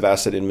comprehensive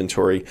asset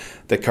inventory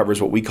that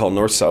covers what we call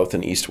north-south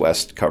and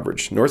east-west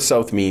coverage.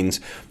 North-south means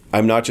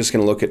I'm not just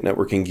going to look at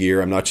networking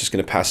gear. I'm not just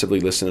going to passively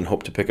listen and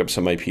hope to pick up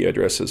some IP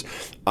addresses.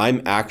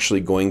 I'm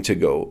actually going to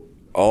go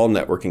all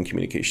networking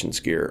communications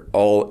gear,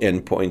 all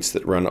endpoints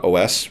that run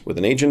OS with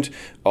an agent,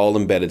 all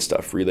embedded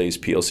stuff, relays,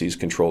 PLCs,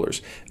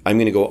 controllers. I'm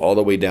going to go all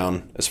the way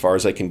down as far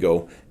as I can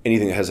go,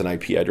 anything that has an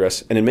IP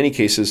address. And in many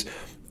cases,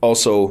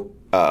 also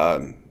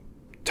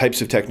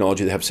types of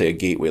technology that have, say, a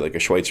gateway, like a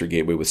Schweitzer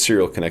gateway with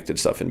serial connected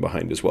stuff in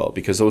behind as well,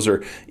 because those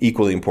are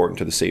equally important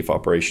to the safe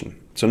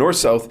operation. So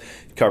north-south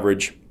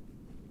coverage,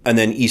 and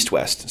then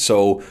east-west.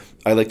 So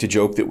I like to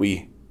joke that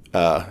we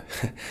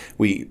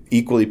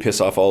equally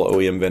piss off all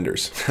OEM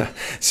vendors.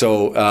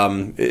 So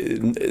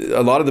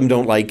a lot of them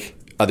don't like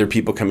other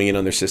people coming in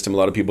on their system. A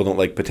lot of people don't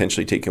like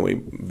potentially taking away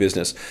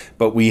business.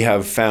 But we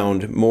have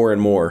found more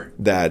and more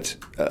that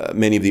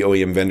many of the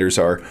OEM vendors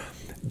are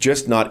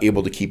just not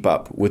able to keep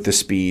up with the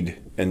speed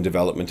and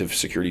development of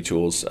security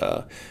tools.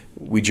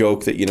 We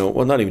joke that,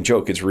 well, not even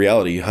joke, it's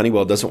reality.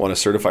 Honeywell doesn't want to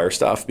certify our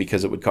stuff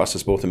because it would cost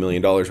us both $1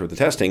 million worth of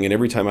testing, and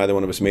every time either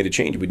one of us made a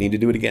change, we'd need to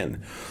do it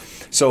again.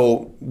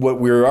 So what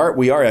we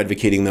are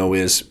advocating, though,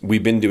 is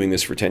we've been doing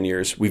this for 10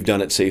 years. We've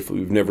done it safely.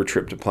 We've never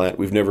tripped a plant.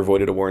 We've never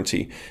voided a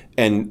warranty.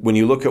 And when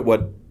you look at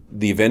what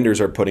the vendors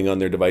are putting on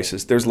their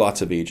devices, there's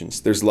lots of agents.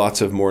 There's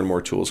lots of more and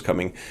more tools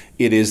coming.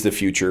 It is the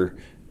future.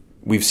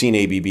 We've seen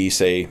ABB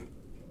say,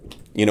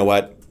 you know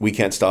what, we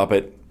can't stop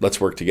it. Let's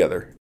work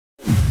together.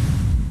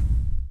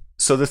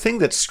 So the thing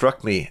that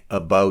struck me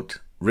about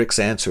Rick's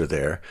answer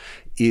there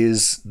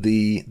is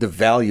the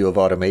value of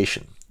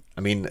automation.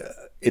 I mean,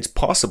 it's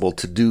possible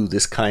to do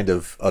this kind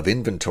of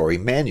inventory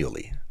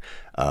manually.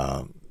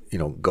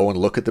 Go and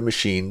look at the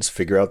machines,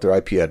 figure out their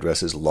IP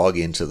addresses, log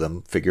into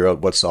them, figure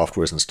out what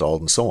software is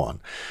installed, and so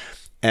on.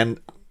 And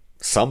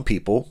some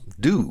people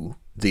do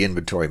the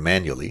inventory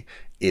manually.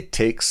 It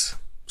takes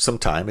some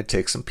time. It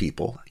takes some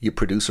people. You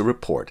produce a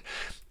report.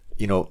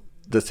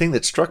 The thing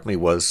that struck me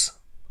was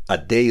a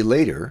day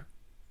later,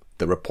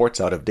 the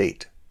report's out of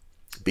date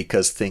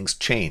because things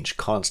change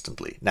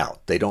constantly. Now,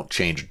 they don't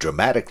change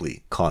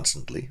dramatically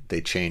constantly.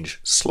 They change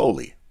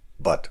slowly,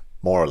 but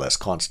more or less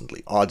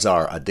constantly. Odds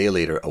are a day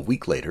later, a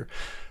week later,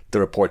 the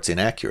report's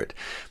inaccurate.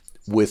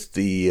 With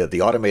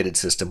the automated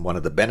system, one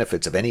of the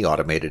benefits of any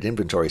automated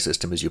inventory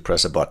system is you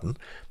press a button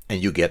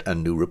and you get a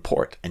new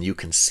report, and you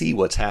can see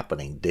what's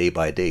happening day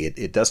by day.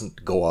 It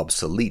doesn't go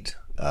obsolete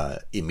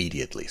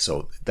immediately.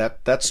 So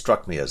that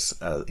struck me as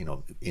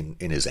in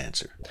his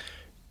answer.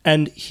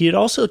 And he had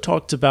also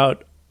talked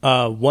about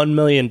 $1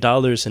 million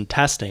in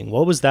testing.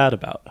 What was that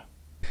about?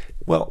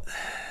 Well,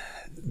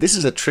 this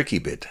is a tricky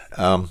bit.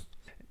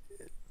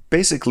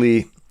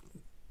 Basically,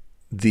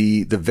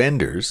 the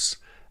vendors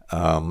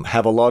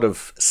have a lot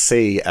of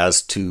say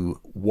as to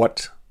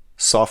what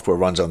software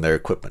runs on their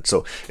equipment.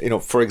 So,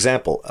 for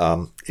example,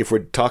 if we're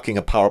talking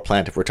a power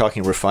plant, if we're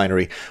talking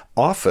refinery,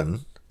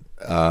 often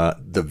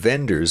the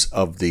vendors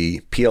of the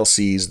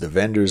PLCs, the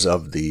vendors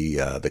of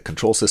the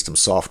control system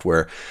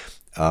software,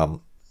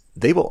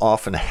 they will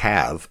often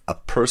have a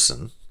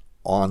person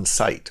on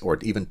site, or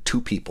even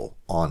two people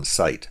on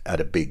site at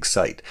a big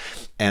site.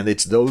 And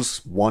it's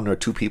those one or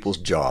two people's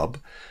job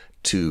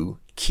to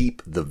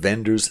keep the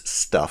vendor's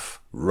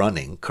stuff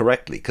running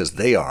correctly, because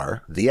they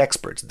are the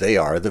experts. They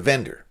are the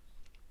vendor.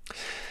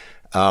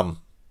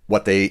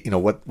 What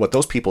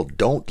those people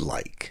don't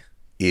like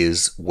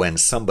is when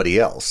somebody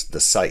else, the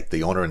site,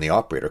 the owner and the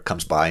operator,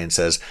 comes by and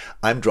says,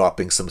 I'm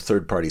dropping some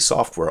third-party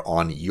software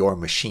on your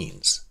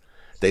machines.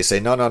 They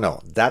say,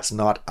 no, that's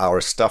not our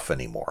stuff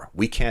anymore.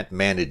 We can't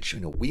manage,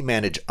 we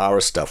manage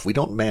our stuff. We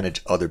don't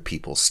manage other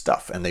people's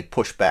stuff. And they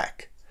push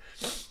back.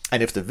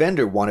 And if the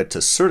vendor wanted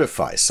to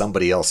certify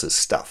somebody else's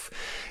stuff,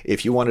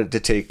 if you wanted to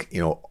take,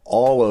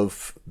 all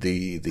of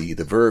the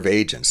Verve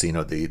agents,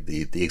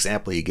 the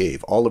example he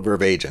gave, all the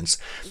Verve agents,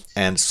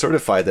 and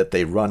certify that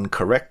they run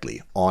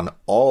correctly on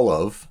all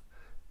of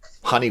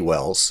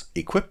Honeywell's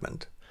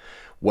equipment,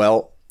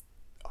 well,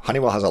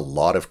 Honeywell has a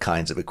lot of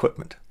kinds of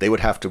equipment. They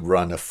would have to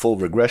run a full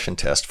regression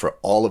test for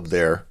all of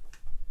their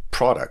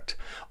product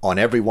on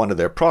every one of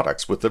their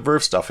products with the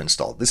Verve stuff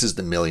installed. This is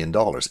the $1 million.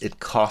 It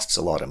costs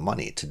a lot of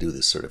money to do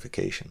this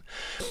certification.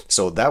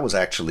 So that was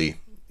actually,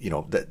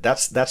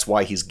 that's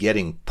why he's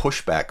getting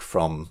pushback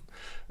from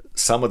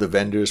some of the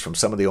vendors, from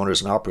some of the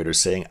owners and operators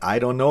saying, I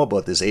don't know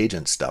about this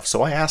agent stuff.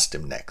 So I asked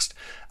him next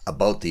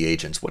about the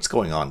agents. What's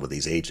going on with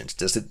these agents?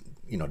 Does it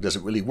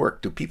really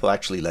work? Do people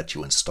actually let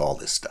you install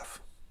this stuff?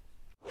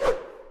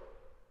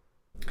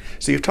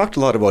 So you've talked a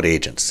lot about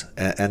agents,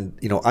 and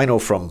I know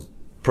from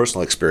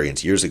personal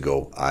experience years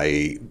ago,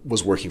 I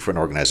was working for an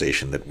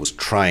organization that was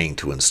trying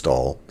to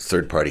install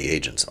third-party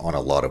agents on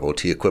a lot of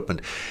OT equipment.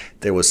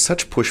 There was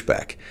such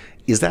pushback.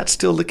 Is that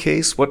still the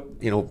case? What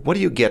do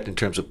you get in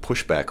terms of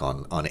pushback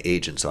on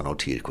agents on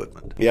OT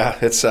equipment? Yeah,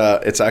 it's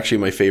actually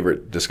my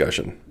favorite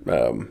discussion.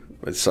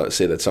 I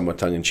say that somewhat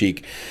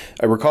tongue-in-cheek.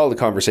 I recall the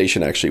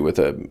conversation actually with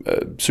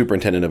a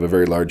superintendent of a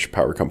very large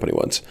power company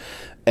once.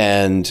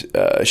 And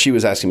she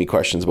was asking me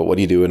questions about what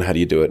do you do and how do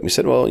you do it. And we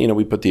said, well,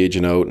 we put the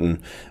agent out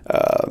and,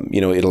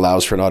 it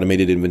allows for an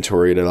automated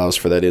inventory. It allows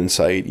for that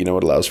insight. It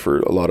allows for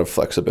a lot of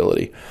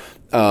flexibility.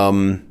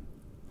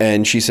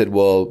 And she said,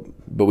 well,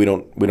 but we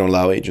don't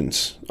allow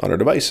agents on our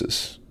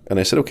devices. And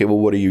I said, okay, well,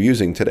 what are you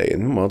using today?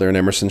 And well, they're an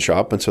Emerson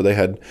shop. And so they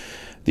had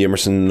the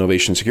Emerson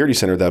Innovation Security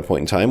Center at that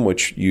point in time,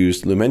 which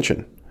used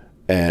Lumention,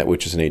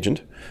 which is an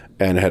agent.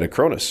 And it had a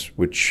Cronus,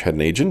 which had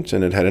an agent,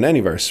 and it had an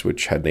antivirus,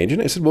 which had an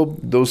agent. I said, well,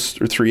 those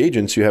are three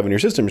agents you have in your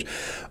systems.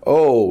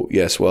 Oh,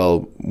 yes,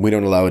 well, we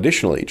don't allow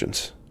additional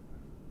agents.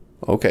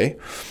 Okay.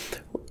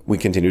 We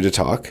continued to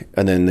talk,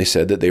 and then they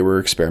said that they were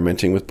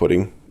experimenting with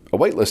putting a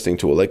whitelisting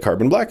tool like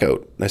Carbon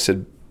Blackout. And I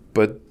said,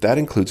 but that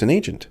includes an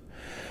agent.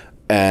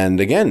 And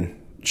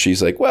again,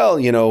 she's like, well,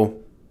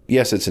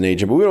 yes, it's an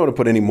agent, but we don't want to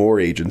put any more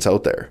agents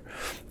out there.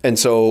 And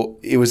so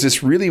it was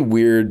this really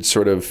weird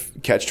sort of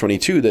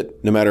catch-22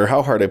 that no matter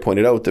how hard I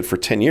pointed out that for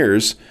 10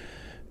 years,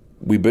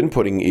 we've been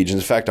putting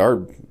agents. In fact,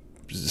 our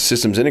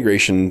systems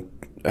integration,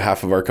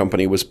 half of our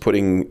company was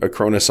putting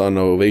Acronis on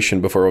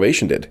Ovation before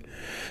Ovation did.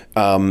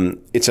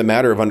 It's a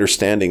matter of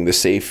understanding the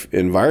safe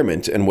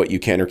environment and what you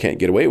can or can't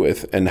get away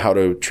with and how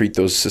to treat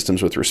those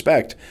systems with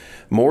respect,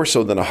 more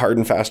so than a hard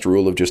and fast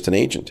rule of just an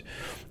agent.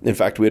 In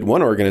fact, we had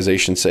one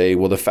organization say,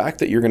 well, the fact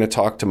that you're going to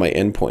talk to my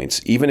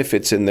endpoints, even if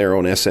it's in their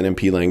own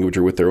SNMP language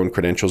or with their own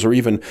credentials or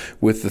even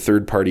with the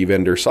third-party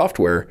vendor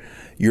software,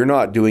 you're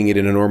not doing it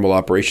in a normal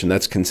operation.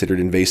 That's considered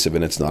invasive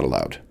and it's not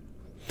allowed.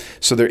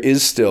 So there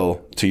is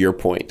still, to your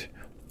point,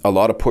 a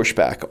lot of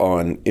pushback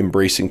on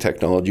embracing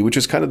technology, which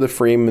is kind of the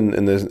frame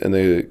and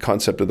the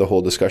concept of the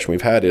whole discussion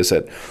we've had, is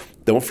that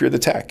don't fear the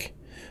tech.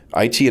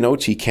 IT and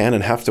OT can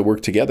and have to work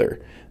together.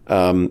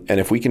 And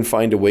if we can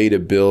find a way to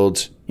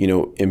build,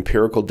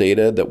 empirical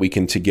data that we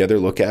can together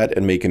look at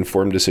and make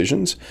informed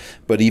decisions,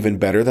 but even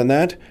better than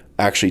that,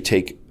 actually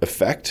take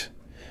effect.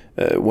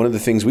 One of the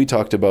things we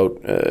talked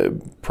about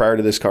prior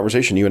to this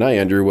conversation, you and I,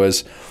 Andrew,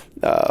 was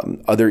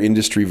other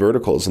industry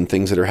verticals and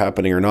things that are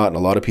happening or not. And a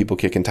lot of people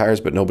kicking tires,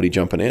 but nobody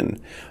jumping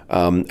in.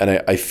 And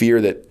I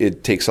fear that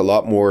it takes a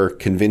lot more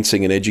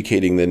convincing and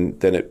educating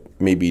than it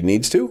maybe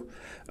needs to.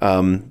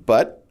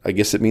 But I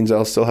guess it means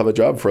I'll still have a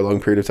job for a long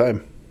period of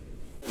time.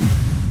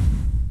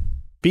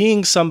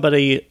 Being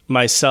somebody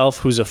myself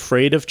who's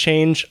afraid of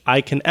change, I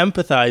can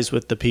empathize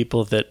with the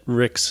people that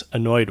Rick's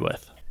annoyed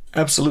with.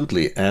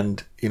 Absolutely.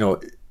 And,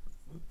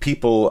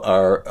 people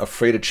are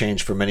afraid of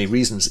change for many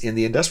reasons. In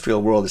the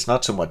industrial world, it's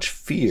not so much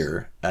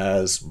fear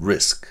as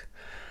risk.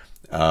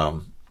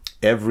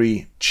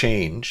 Every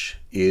change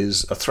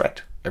is a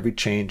threat. Every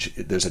change,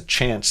 there's a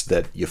chance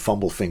that you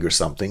fumble finger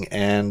something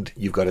and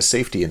you've got a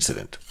safety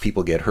incident.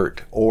 People get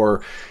hurt.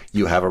 Or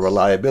you have a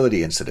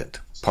reliability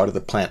incident. Part of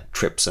the plant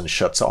trips and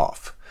shuts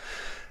off.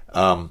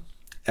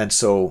 And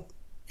so,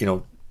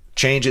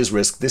 change is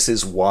risk. This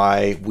is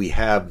why we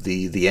have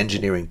the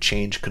engineering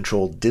change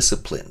control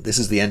discipline. This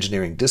is the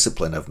engineering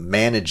discipline of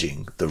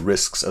managing the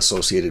risks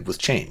associated with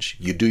change.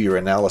 You do your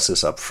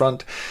analysis up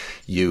front.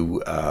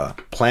 You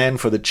plan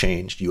for the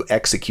change. You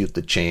execute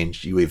the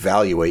change. You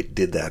evaluate,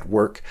 did that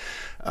work?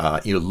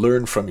 You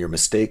learn from your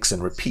mistakes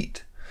and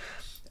repeat.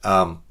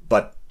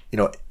 But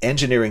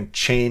engineering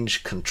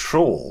change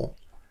control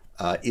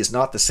is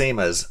not the same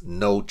as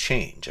no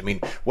change. I mean,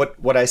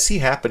 what I see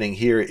happening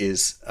here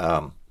is,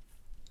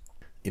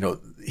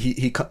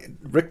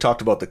 Rick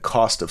talked about the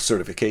cost of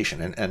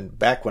certification, and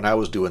back when I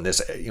was doing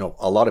this,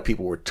 a lot of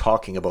people were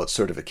talking about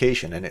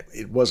certification, and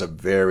it was a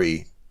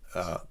very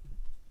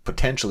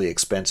potentially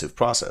expensive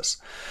process.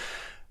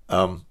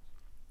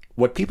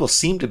 What people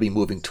seem to be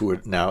moving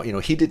toward now,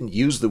 he didn't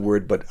use the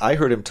word, but I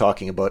heard him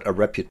talking about a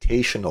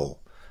reputational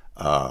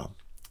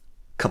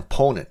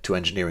component to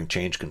engineering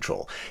change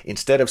control.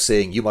 Instead of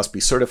saying you must be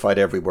certified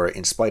everywhere,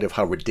 in spite of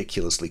how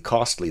ridiculously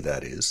costly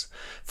that is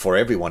for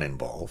everyone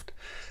involved,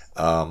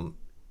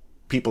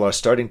 people are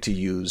starting to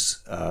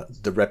use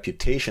the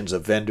reputations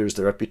of vendors,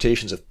 the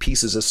reputations of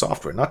pieces of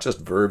software, not just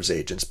Verve's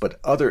agents,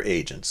 but other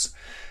agents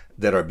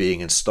that are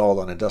being installed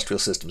on industrial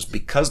systems,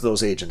 because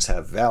those agents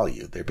have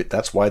value.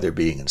 That's why they're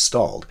being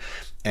installed.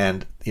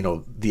 And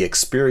the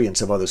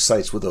experience of other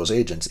sites with those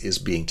agents is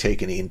being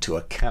taken into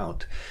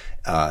account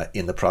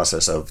in the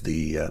process of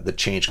the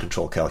change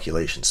control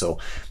calculation. So,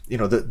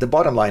 the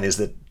bottom line is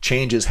that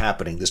change is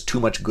happening. There's too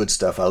much good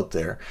stuff out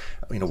there.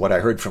 What I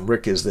heard from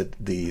Rick is that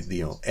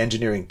the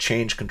engineering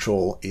change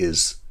control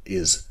is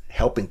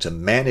helping to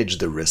manage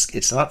the risk.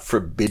 It's not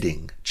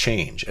forbidding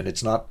change, and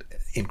it's not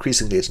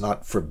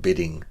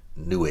forbidding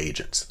new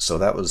agents. So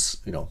that was,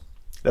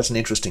 that's an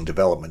interesting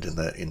development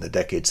in the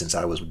decade since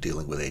I was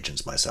dealing with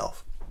agents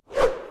myself.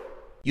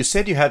 You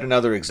said you had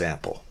another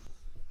example.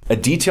 A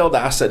detailed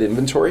asset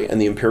inventory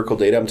and the empirical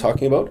data I'm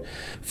talking about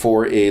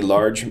for a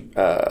large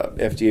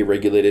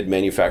FDA-regulated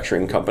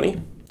manufacturing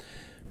company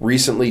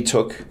recently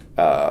took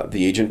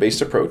the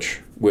agent-based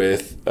approach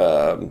with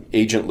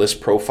agent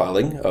list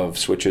profiling of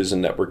switches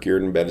and network gear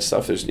and embedded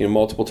stuff. There's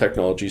multiple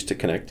technologies to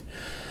connect.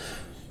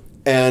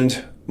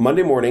 And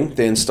Monday morning,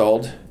 they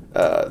installed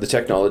the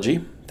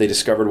technology. They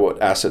discovered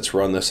what assets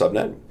were on the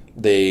subnet.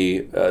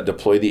 They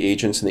deployed the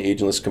agents and the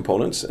agent list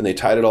components, and they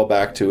tied it all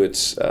back to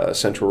its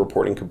central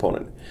reporting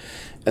component.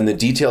 And the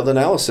detailed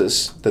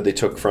analysis that they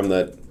took from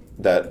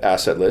that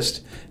asset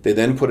list, they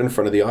then put in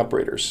front of the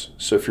operators.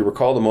 So if you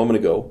recall a moment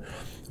ago,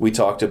 we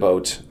talked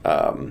about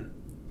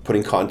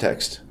putting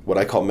context, what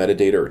I call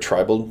metadata or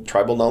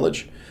tribal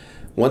knowledge.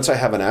 Once I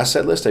have an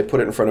asset list, I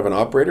put it in front of an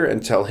operator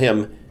and tell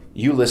him,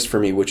 you list for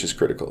me which is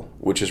critical,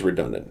 which is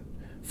redundant.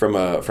 From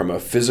a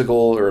physical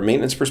or a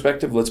maintenance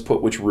perspective, let's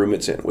put which room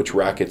it's in, which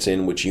rack it's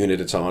in, which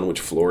unit it's on, which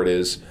floor it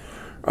is,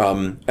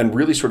 and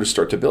really sort of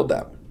start to build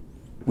that.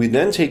 We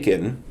then take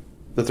in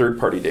the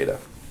third-party data,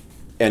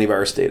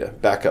 antivirus data,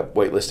 backup,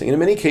 whitelisting. And in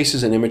many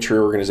cases in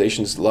immature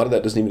organizations, a lot of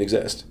that doesn't even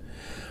exist.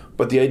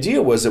 But the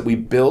idea was that we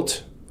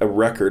built a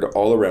record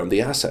all around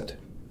the asset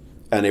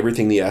and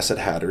everything the asset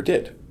had or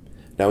did.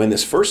 Now, in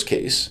this first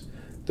case,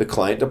 the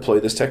client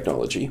deployed this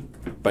technology.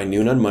 By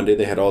noon on Monday,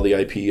 they had all the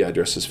IP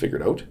addresses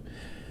figured out.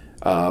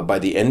 By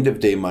the end of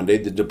day Monday,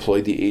 they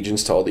deployed the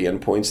agents to all the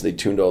endpoints. They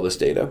tuned all this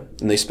data.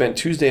 And they spent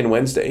Tuesday and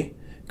Wednesday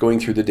going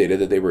through the data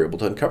that they were able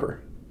to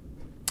uncover.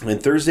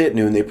 And Thursday at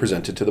noon, they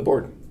presented to the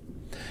board.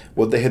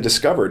 What they had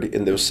discovered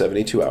in those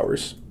 72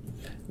 hours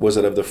was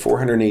that of the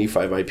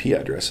 485 IP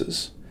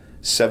addresses,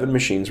 7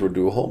 machines were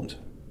dual homed.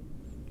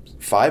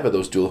 5 of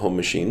those dual home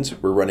machines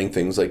were running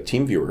things like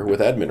TeamViewer with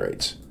admin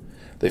rights.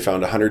 They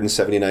found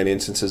 179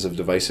 instances of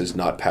devices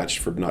not patched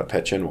for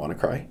NotPetya and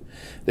WannaCry.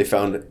 They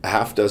found a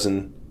half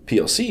dozen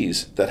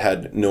PLCs that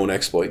had known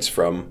exploits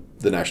from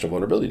the National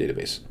Vulnerability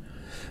Database.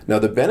 Now,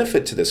 the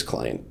benefit to this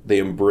client, they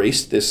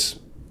embraced this,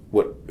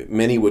 what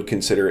many would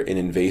consider an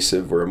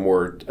invasive or a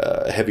more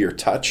heavier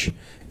touch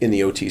in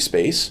the OT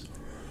space,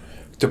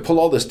 to pull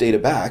all this data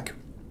back.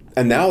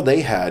 And now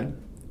they had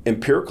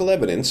empirical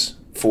evidence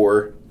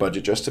for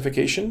budget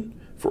justification,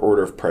 for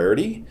order of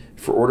priority,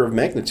 for order of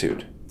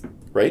magnitude,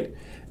 right?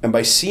 And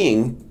by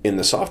seeing in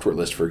the software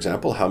list, for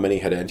example, how many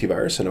had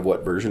antivirus and of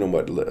what version and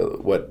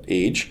what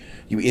age,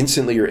 you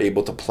instantly are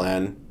able to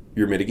plan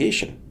your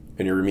mitigation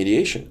and your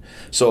remediation.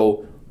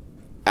 So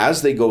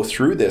as they go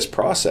through this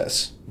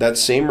process, that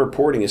same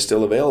reporting is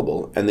still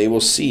available, and they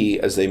will see,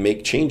 as they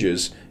make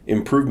changes,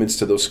 improvements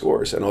to those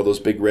scores, and all those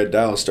big red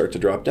dials start to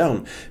drop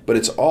down. But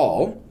it's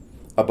all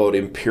about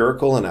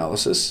empirical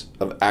analysis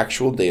of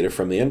actual data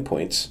from the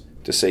endpoints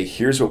to say,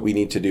 here's what we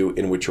need to do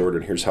in which order,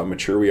 and here's how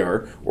mature we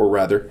are, or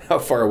rather, how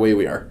far away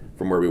we are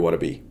from where we want to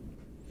be.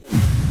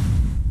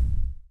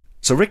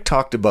 So Rick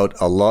talked about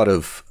a lot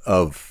of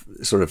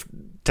sort of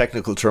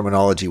technical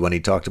terminology when he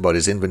talked about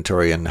his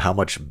inventory and how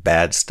much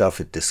bad stuff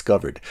it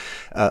discovered.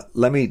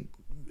 Let me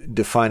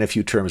define a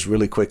few terms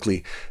really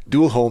quickly.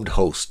 Dual-homed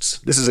hosts.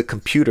 This is a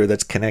computer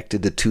that's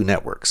connected to 2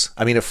 networks.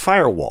 I mean, a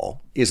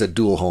firewall is a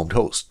dual-homed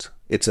host.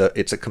 It's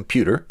a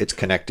computer. It's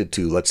connected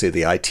to, let's say,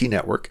 the IT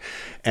network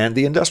and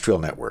the industrial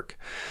network.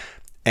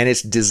 And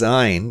it's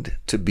designed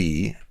to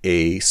be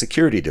a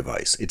security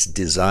device. It's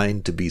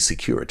designed to be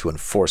secure, to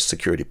enforce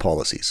security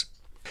policies.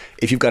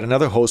 If you've got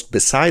another host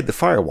beside the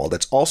firewall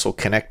that's also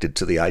connected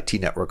to the IT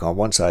network on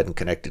one side and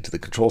connected to the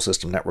control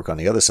system network on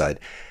the other side,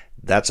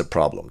 that's a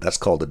problem. That's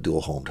called a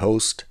dual-homed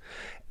host.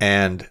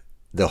 And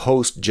the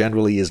host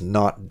generally is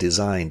not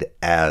designed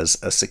as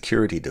a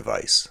security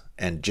device,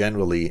 and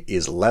generally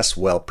is less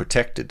well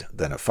protected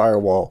than a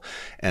firewall.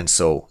 And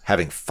so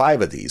having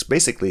 5 of these,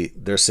 basically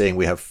they're saying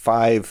we have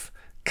 5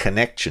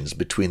 connections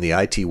between the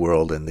IT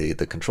world and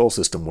the control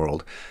system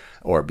world,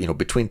 or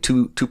between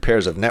two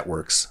pairs of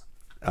networks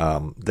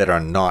that are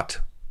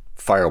not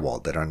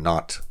firewalled, that are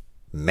not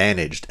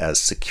managed as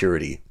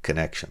security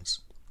connections.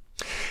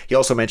 He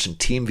also mentioned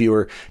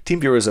TeamViewer.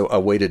 TeamViewer is a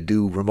way to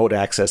do remote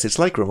access. It's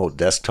like remote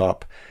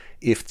desktop.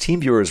 If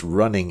TeamViewer is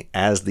running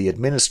as the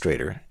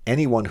administrator,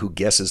 anyone who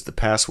guesses the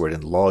password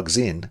and logs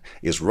in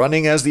is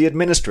running as the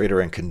administrator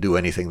and can do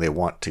anything they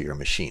want to your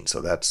machine. So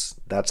that's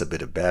a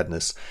bit of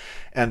badness.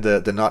 And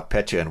the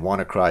NotPetya and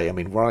WannaCry. I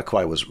mean,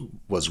 WannaCry was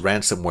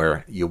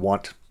ransomware. You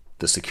want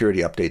the security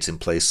updates in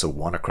place so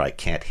WannaCry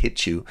can't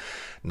hit you.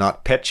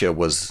 NotPetya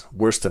was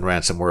worse than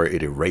ransomware.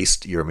 It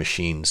erased your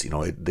machines.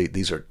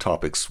 These are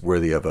topics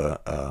worthy of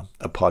a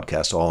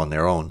podcast all on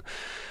their own.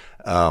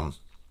 But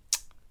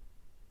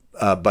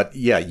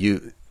yeah,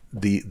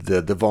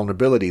 the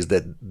vulnerabilities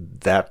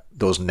that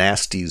those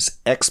nasties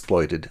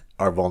exploited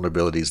are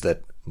vulnerabilities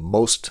that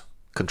most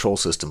control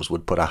systems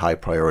would put a high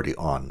priority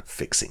on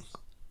fixing.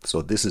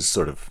 So this is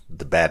sort of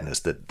the badness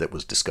that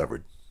was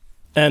discovered.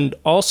 And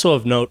also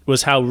of note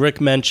was how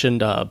Rick mentioned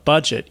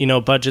budget.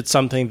 Budget's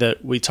something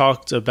that we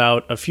talked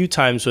about a few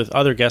times with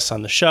other guests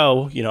on the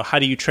show. How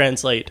do you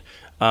translate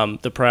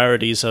the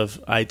priorities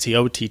of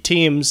IT/OT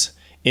teams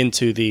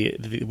into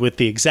with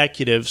the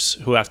executives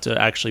who have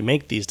to actually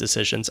make these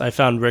decisions? I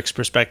found Rick's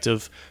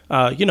perspective,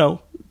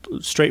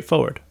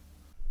 straightforward.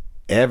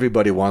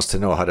 Everybody wants to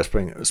know how to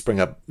spring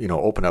up,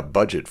 open up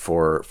budget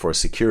for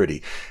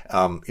security.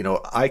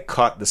 I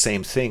caught the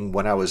same thing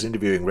when I was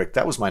interviewing Rick.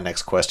 That was my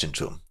next question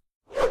to him.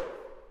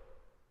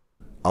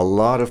 A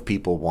lot of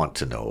people want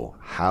to know,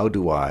 how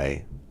do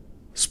I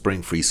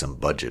spring free some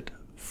budget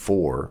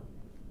for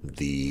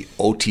the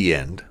OT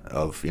end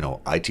of,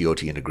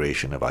 IT-OT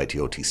integration, of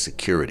IT-OT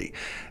security?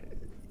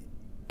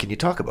 Can you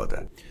talk about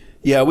that?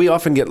 Yeah, we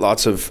often get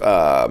lots of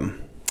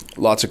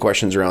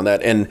questions around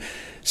that. And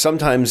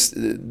sometimes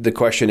the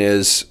question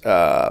is,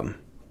 how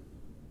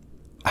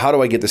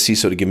do I get the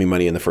CISO to give me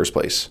money in the first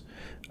place?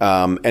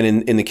 And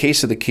in the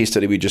case of the case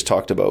study we just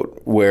talked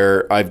about,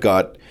 where I've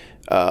got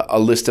a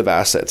list of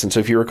assets. And so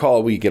if you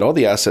recall, we get all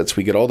the assets,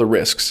 we get all the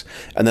risks,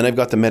 and then I've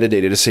got the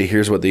metadata to say,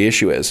 here's what the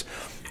issue is.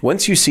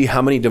 Once you see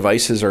how many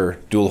devices are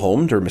dual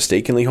homed or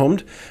mistakenly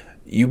homed,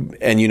 you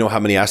know how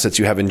many assets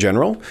you have in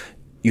general,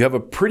 you have a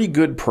pretty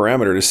good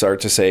parameter to start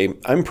to say,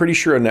 I'm pretty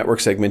sure a network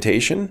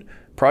segmentation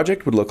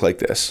project would look like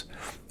this.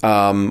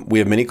 We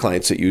have many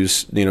clients that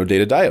use,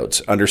 data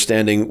diodes,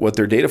 understanding what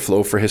their data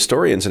flow for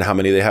historians and how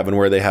many they have and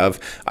where they have.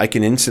 I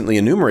can instantly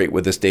enumerate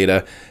with this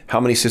data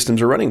how many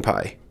systems are running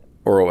Pi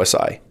or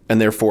OSI, and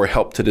therefore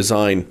help to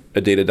design a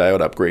data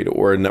diode upgrade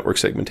or a network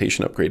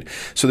segmentation upgrade.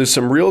 So there's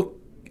some real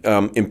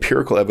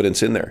empirical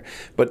evidence in there.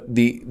 But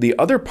the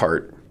other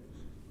part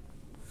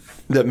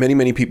that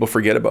many people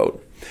forget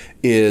about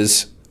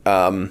is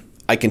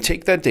I can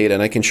take that data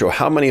and I can show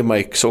how many of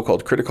my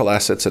so-called critical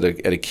assets at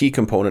a key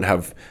component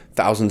have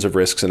thousands of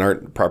risks and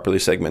aren't properly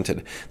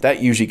segmented. That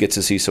usually gets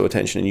the CISO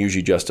attention and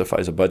usually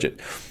justifies a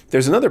budget.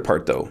 There's another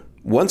part though.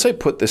 Once I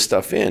put this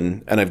stuff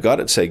in and I've got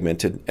it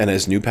segmented, and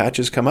as new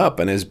patches come up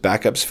and as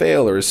backups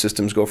fail or as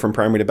systems go from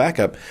primary to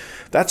backup,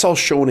 that's all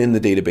shown in the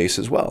database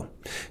as well.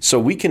 So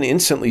we can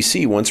instantly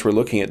see, once we're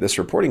looking at this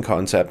reporting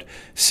concept,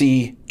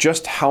 see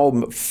just how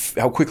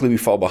quickly we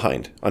fall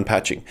behind on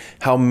patching,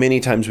 how many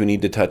times we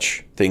need to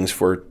touch things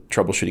for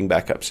troubleshooting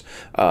backups,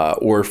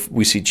 or if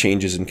we see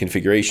changes in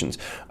configurations.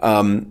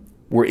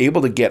 We're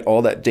able to get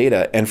all that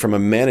data, and from a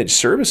managed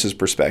services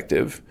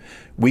perspective,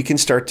 we can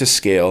start to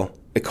scale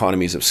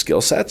economies of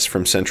skill sets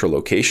from central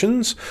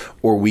locations,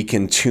 or we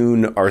can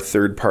tune our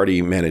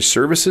third-party managed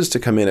services to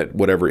come in at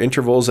whatever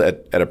intervals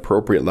at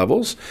appropriate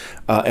levels,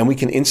 and we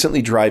can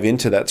instantly drive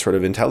into that sort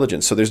of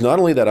intelligence. So there's not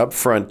only that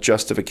upfront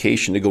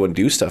justification to go and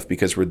do stuff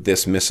because we're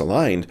this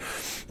misaligned,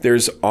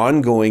 there's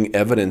ongoing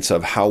evidence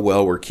of how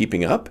well we're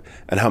keeping up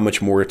and how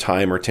much more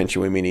time or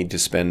attention we may need to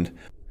spend.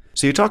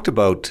 So you talked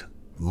about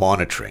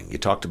monitoring, you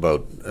talked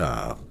about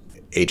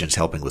agents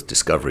helping with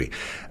discovery,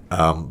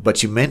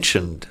 but you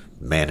mentioned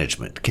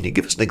management. Can you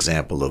give us an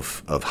example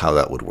of how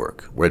that would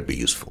work, where it'd be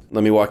useful?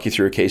 Let me walk you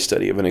through a case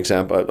study of an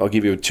example. I'll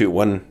give you two.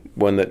 One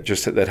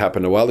that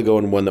happened a while ago,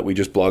 and one that we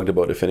just blogged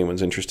about if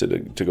anyone's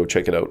interested to go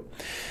check it out.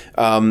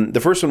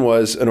 The first one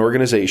was an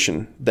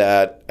organization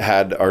that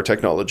had our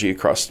technology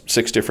across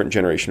 6 different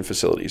generation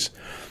facilities.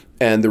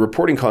 And the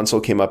reporting console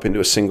came up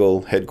into a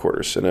single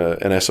headquarters and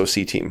an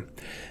SOC team.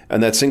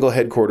 And that single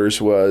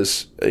headquarters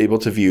was able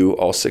to view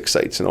all 6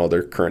 sites and all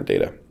their current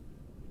data.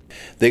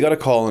 They got a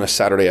call on a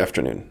Saturday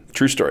afternoon.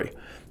 True story.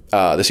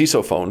 The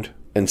CISO phoned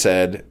and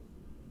said,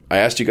 I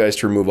asked you guys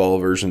to remove all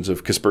versions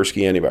of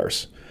Kaspersky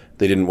antivirus.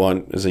 They didn't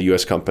want, as a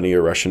US company,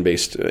 a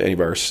Russian-based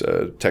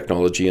antivirus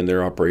technology in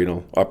their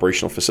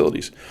operational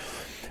facilities.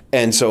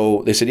 And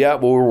so they said, yeah,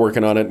 well, we're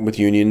working on it with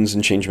unions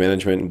and change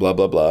management and blah,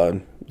 blah, blah.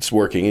 It's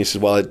working. He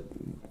said, well, it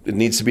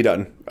needs to be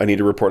done. I need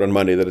to report on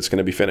Monday that it's going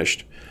to be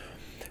finished.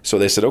 So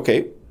they said,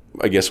 okay,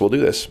 I guess we'll do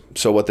this.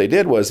 So what they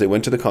did was they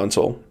went to the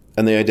console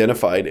and they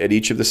identified at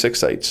each of the 6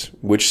 sites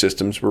which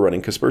systems were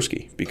running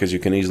Kaspersky, because you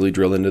can easily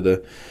drill into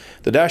the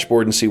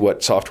dashboard and see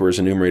what software is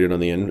enumerated on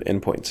the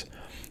endpoints.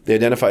 They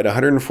identified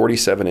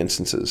 147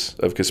 instances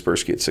of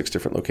Kaspersky at 6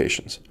 different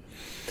locations.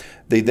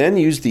 They then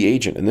used the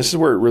agent, and this is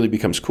where it really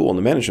becomes cool on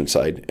the management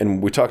side,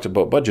 and we talked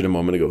about budget a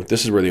moment ago.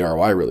 This is where the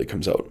ROI really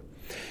comes out.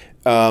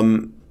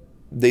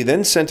 They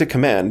then sent a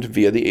command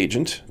via the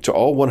agent to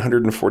all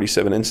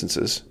 147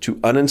 instances to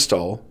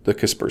uninstall the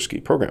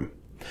Kaspersky program.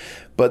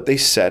 But they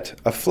set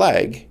a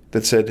flag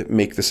that said,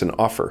 make this an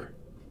offer.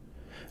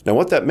 Now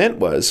what that meant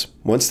was,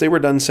 once they were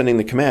done sending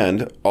the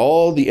command,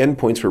 all the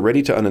endpoints were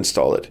ready to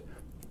uninstall it.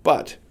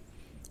 But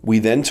we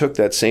then took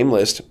that same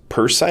list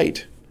per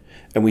site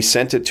and we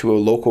sent it to a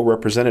local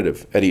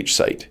representative at each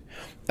site.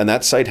 And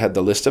that site had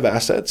the list of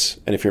assets.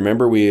 And if you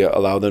remember, we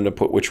allowed them to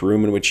put which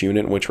room and which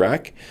unit and which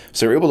rack.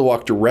 So they were able to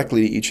walk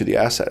directly to each of the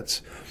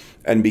assets.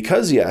 And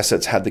because the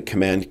assets had the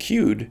command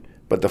queued,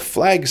 but the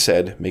flag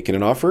said, make it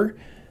an offer,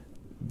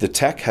 the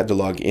tech had to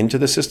log into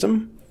the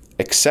system,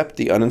 accept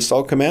the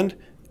uninstall command,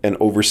 and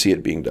oversee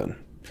it being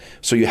done.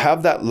 So you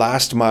have that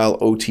last mile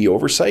OT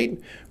oversight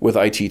with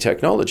IT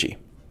technology.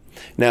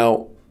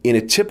 Now, in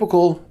a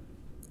typical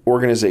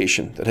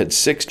organization that had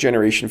 6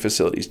 generation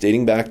facilities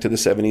dating back to the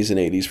 70s and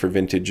 80s for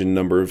vintage and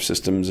number of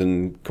systems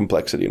and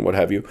complexity and what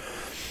have you,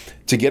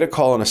 to get a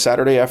call on a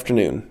Saturday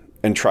afternoon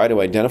and try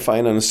to identify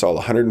and uninstall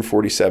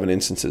 147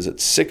 instances at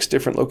 6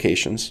 different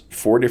locations,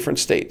 4 different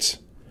states,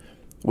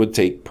 would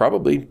take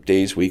probably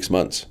days, weeks,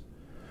 months.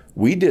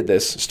 We did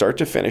this start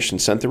to finish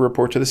and sent the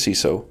report to the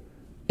CISO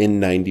in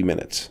 90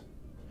 minutes.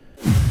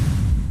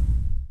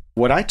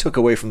 What I took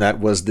away from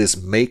that was this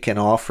make an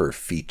offer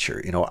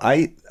feature.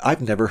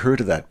 I've never heard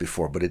of that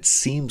before, but it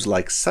seems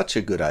like such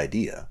a good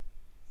idea.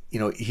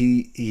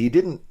 He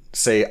didn't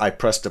say I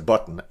pressed a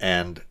button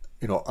and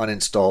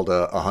uninstalled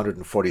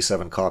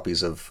 147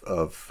 copies of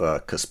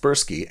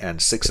Kaspersky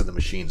and 6 of the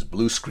machines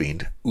blue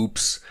screened.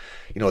 Oops.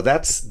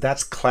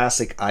 That's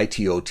classic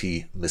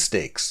IT/OT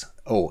mistakes.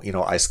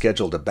 I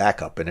scheduled a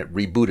backup and it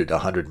rebooted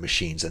 100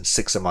 machines and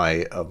 6 of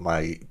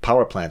my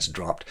power plants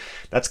dropped.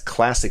 That's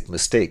classic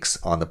mistakes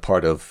on the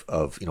part of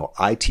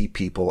IT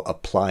people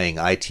applying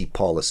IT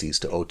policies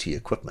to OT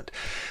equipment.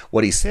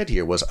 What he said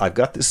here was, I've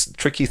got this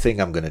tricky thing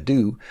I'm going to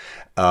do.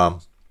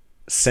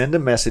 Send a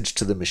message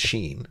to the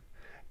machine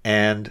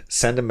and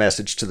send a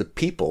message to the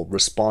people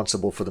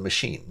responsible for the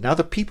machine. Now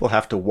the people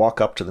have to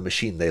walk up to the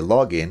machine. They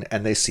log in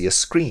and they see a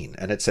screen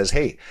and it says,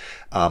 hey,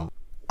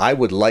 I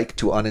would like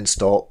to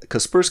uninstall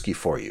Kaspersky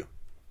for you.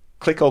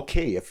 Click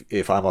OK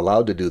if I'm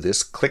allowed to do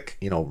this. Click,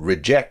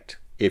 reject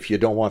if you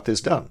don't want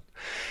this done.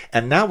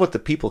 And now what the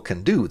people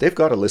can do, they've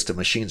got a list of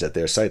machines at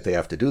their site they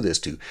have to do this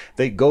to.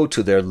 They go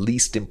to their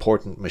least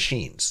important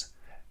machines.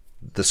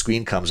 The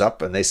screen comes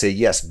up and they say,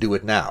 yes, do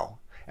it now.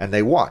 and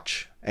they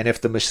watch. And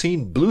if the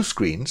machine blue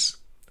screens,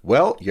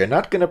 well, you're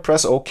not going to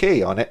press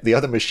OK on the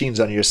other machines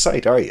on your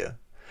site, are you?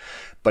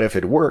 But if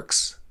it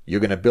works,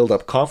 you're going to build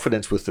up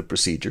confidence with the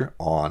procedure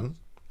on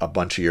a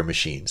bunch of your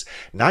machines.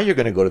 Now you're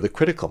going to go to the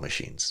critical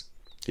machines.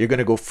 You're going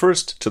to go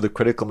first to the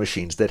critical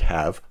machines that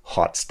have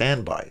hot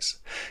standbys.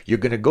 You're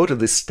going to go to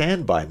the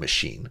standby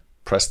machine,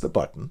 press the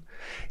button.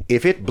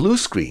 If it blue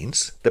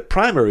screens, the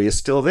primary is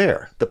still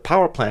there. The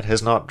power plant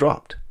has not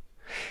dropped.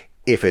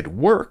 If it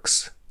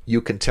works,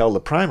 you can tell the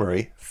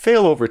primary,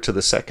 fail over to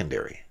the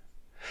secondary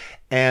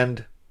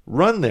and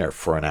run there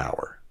for an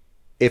hour.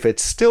 If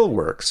it still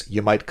works,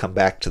 you might come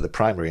back to the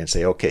primary and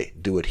say, okay,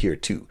 do it here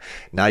too.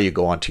 Now you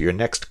go on to your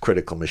next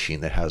critical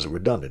machine that has a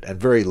redundant. And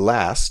very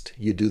last,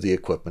 you do the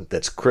equipment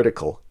that's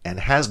critical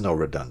and has no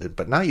redundant.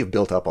 But now you've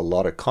built up a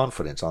lot of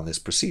confidence on this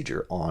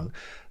procedure, on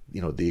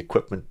the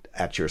equipment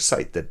at your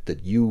site that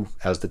you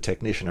as the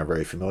technician are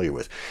very familiar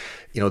with.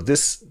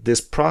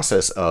 This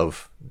process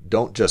of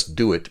don't just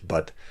do it,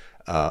 but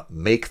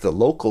make the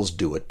locals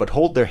do it, but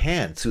hold their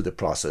hand through the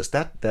process,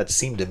 that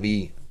seemed to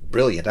me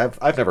brilliant.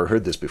 I've never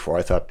heard this before.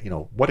 I thought,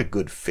 what a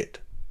good fit.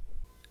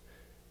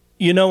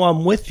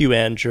 I'm with you,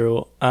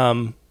 Andrew.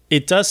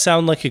 It does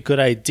sound like a good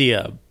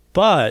idea,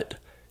 but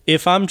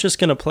if I'm just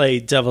going to play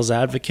devil's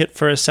advocate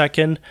for a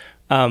second,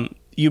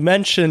 you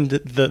mentioned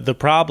the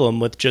problem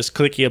with just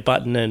clicking a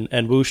button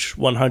and whoosh,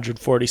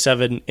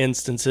 147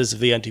 instances of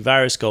the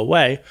antivirus go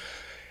away.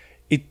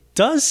 It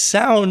does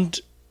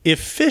sound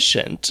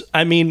efficient.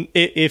 I mean,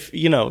 if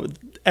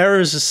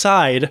errors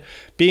aside,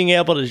 being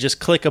able to just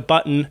click a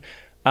button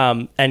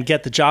and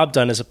get the job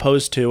done, as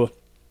opposed to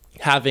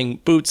having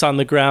boots on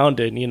the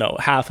ground and,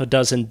 half a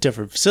dozen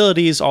different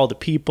facilities, all the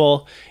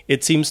people,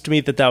 it seems to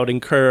me that would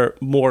incur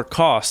more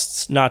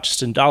costs, not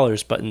just in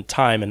dollars, but in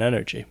time and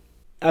energy.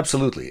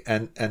 Absolutely.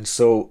 And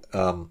so,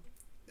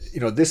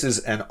 this is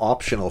an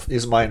optional,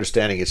 is my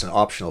understanding, it's an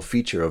optional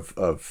feature of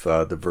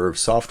the Verve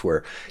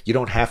software. You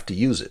don't have to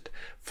use it.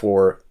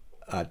 For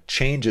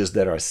changes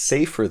that are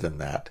safer than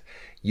that,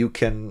 you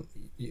can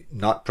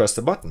not press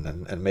the button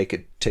and make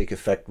it take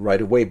effect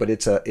right away. But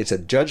it's a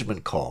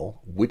judgment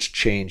call, which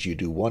change you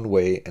do one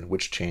way and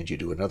which change you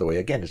do another way.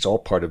 Again, it's all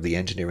part of the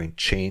engineering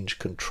change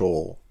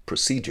control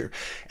procedure.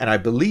 And I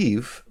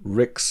believe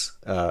Rick's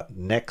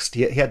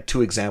he had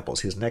two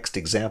examples. His next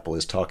example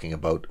is talking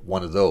about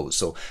one of those.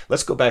 So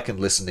let's go back and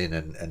listen in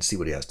and see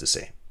what he has to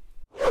say.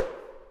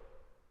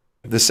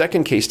 The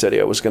second case study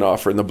I was going to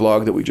offer in the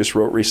blog that we just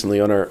wrote recently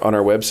on our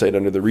website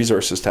under the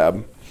resources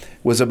tab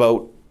was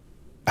about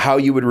how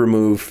you would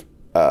remove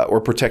or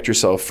protect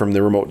yourself from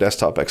the remote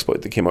desktop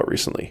exploit that came out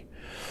recently.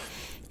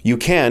 You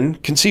can,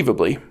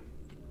 conceivably,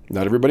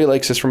 not everybody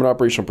likes this from an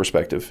operational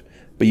perspective,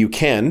 but you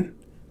can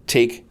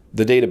take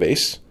the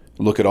database,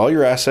 look at all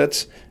your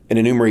assets, and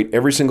enumerate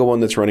every single one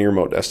that's running your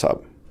remote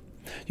desktop.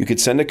 You could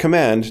send a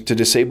command to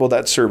disable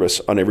that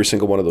service on every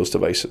single one of those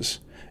devices,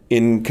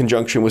 in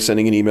conjunction with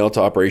sending an email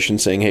to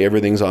operations saying, hey,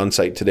 everything's on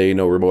site today,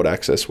 no remote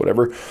access,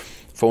 whatever.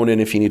 Phone in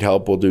if you need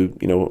help. We'll do,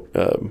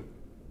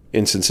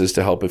 instances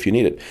to help if you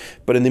need it.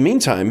 But in the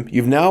meantime,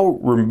 you've now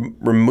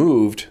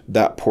removed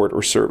that port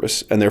or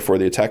service and therefore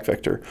the attack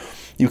vector.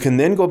 You can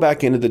then go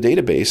back into the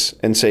database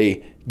and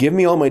say, give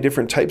me all my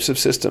different types of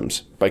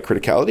systems by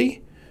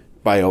criticality,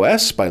 by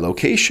OS, by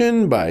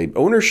location, by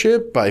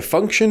ownership, by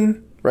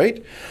function,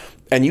 right?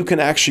 And you can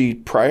actually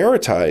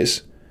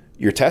prioritize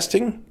your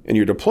testing and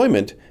your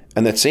deployment,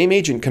 and that same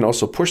agent can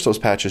also push those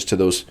patches to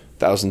those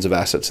thousands of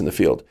assets in the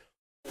field.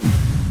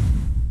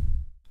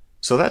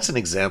 So that's an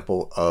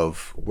example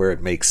of where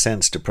it makes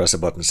sense to press a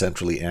button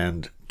centrally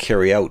and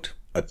carry out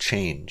a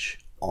change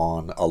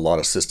on a lot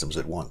of systems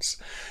at once.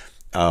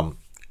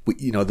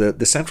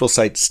 The central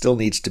site still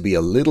needs to be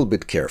a little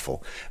bit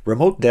careful.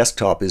 Remote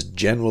desktop is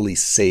generally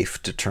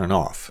safe to turn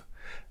off.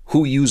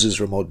 Who uses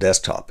remote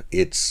desktop?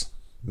 It's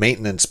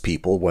maintenance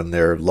people when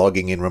they're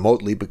logging in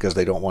remotely because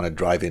they don't want to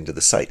drive into the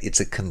site.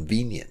 It's a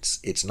convenience.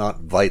 It's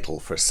not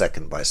vital for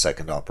second by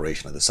second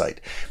operation of the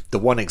site. The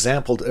one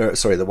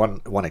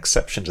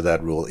exception to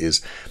that rule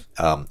is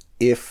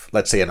if,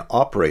 let's say, an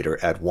operator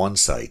at one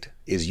site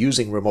is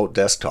using remote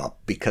desktop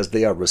because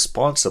they are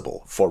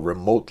responsible for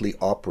remotely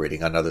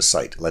operating another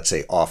site, let's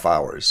say off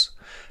hours,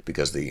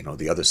 because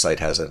the other site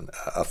has a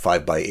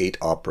 5x8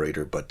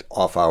 operator, but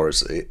off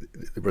hours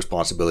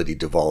responsibility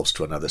devolves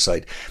to another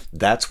site.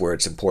 That's where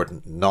it's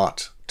important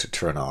not to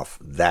turn off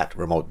that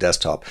remote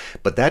desktop,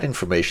 but that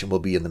information will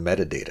be in the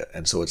metadata,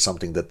 and so it's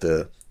something that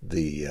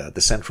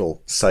the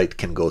central site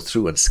can go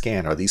through and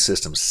scan. Are these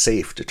systems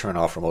safe to turn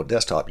off remote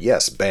desktop?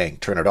 Yes, bang,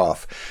 turn it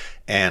off,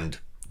 and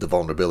the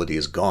vulnerability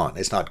is gone.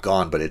 It's not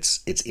gone, but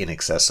it's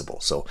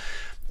inaccessible. So,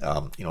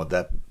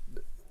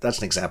 that's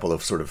an example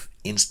of sort of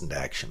instant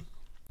action.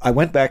 I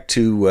went back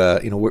to,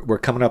 we're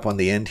coming up on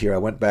the end here. I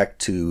went back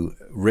to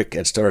Rick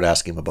and started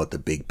asking him about the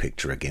big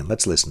picture again.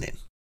 Let's listen in.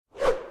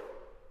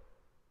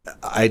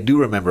 I do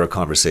remember a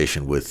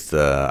conversation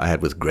I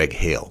had with Greg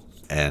Hale,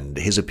 and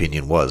his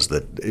opinion was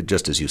that,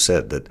 just as you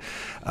said, that,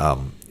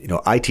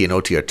 IT and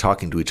OT are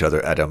talking to each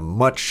other at a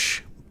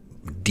much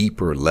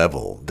deeper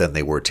level than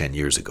they were 10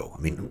 years ago.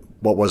 I mean,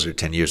 what was there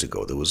 10 years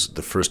ago? There was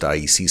the first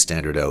IEC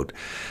standard out.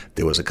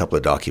 There was a couple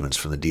of documents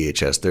from the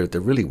DHS.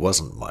 There really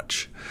wasn't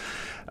much.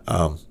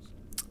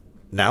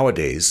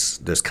 Nowadays,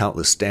 there's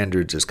countless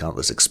standards, there's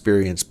countless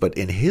experience, but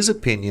in his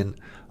opinion,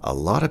 a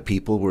lot of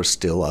people were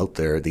still out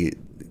there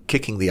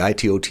kicking the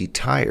IT/OT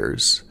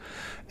tires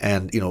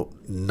and,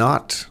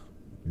 not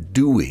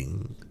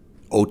doing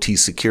OT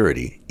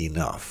security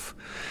enough.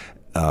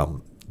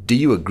 Do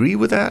you agree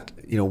with that?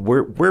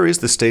 Where is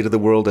the state of the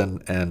world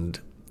and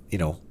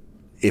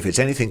if it's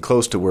anything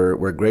close to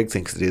where Greg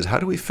thinks it is, how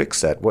do we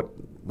fix that?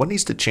 What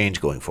needs to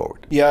change going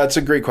forward? Yeah, it's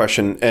a great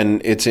question.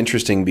 And it's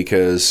interesting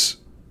because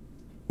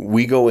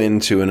we go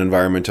into an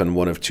environment on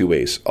one of two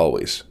ways,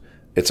 always.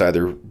 It's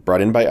either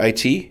brought in by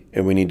IT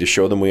and we need to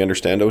show them we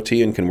understand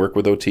OT and can work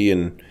with OT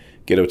and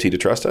get OT to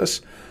trust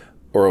us,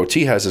 or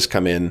OT has us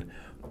come in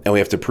and we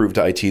have to prove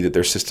to IT that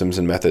their systems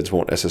and methods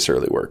won't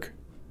necessarily work.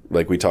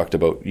 Like we talked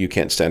about, you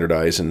can't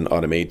standardize and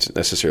automate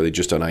necessarily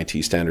just on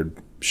IT standard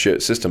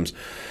systems.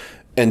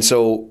 And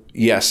so,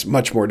 yes,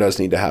 much more does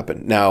need to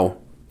happen. Now,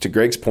 to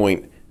Greg's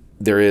point,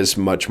 there is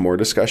much more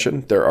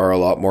discussion. There are a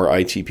lot more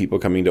IT people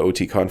coming to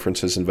OT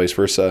conferences and vice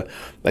versa.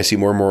 I see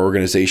more and more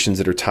organizations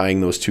that are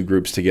tying those two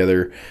groups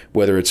together,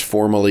 whether it's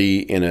formally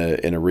in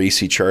a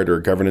RACI chart or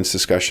a governance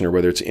discussion, or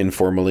whether it's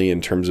informally in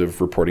terms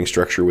of reporting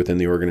structure within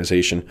the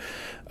organization.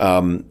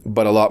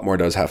 But a lot more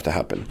does have to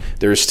happen.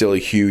 There is still a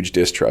huge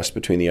distrust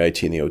between the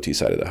IT and the OT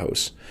side of the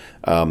house.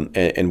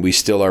 And we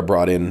still are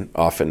brought in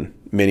often,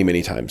 many,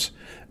 many times,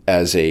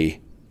 as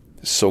a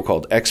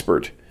so-called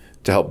expert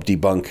to help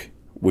debunk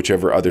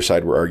whichever other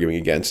side we're arguing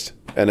against.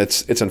 And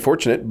it's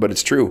unfortunate, but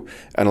it's true.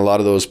 And a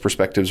lot of those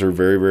perspectives are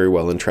very, very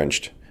well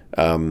entrenched.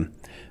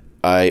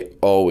 I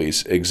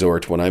always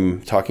exhort when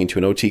I'm talking to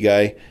an OT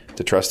guy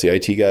to trust the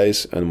IT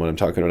guys, and when I'm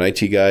talking to an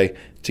IT guy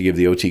to give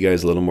the OT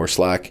guys a little more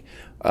slack.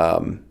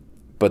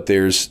 But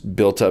there's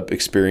built up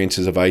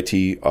experiences of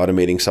IT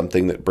automating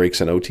something that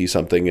breaks an OT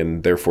something,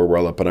 and therefore we're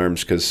all up in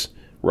arms because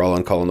we're all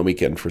on call on the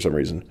weekend for some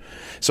reason.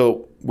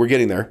 So we're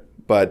getting there,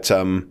 but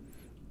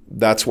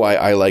that's why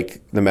I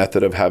like the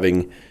method of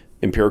having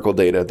empirical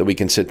data that we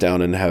can sit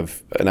down and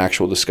have an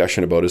actual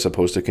discussion about, as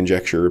opposed to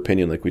conjecture or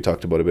opinion like we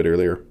talked about a bit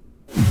earlier.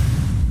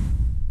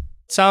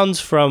 Sounds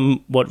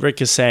from what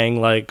Rick is saying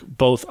like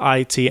both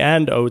IT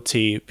and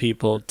OT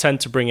people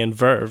tend to bring in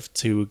Verve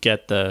to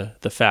get the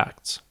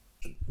facts.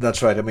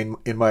 That's right. I mean,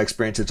 in my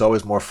experience, it's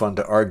always more fun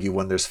to argue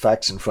when there's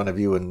facts in front of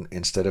you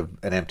instead of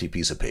an empty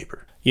piece of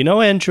paper.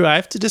 Andrew, I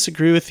have to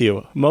disagree with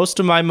you. Most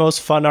of my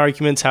most fun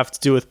arguments have to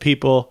do with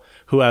people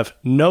who have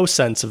no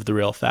sense of the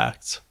real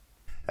facts.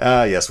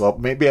 Yes, well,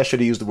 maybe I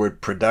should have used the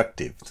word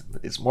productive.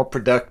 It's more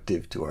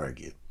productive to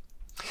argue.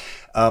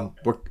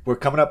 We're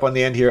coming up on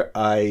the end here.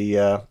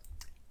 I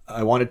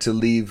wanted to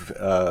leave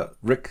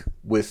Rick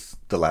with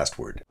the last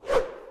word.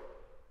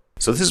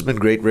 So this has been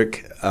great,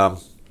 Rick.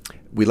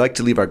 We like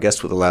to leave our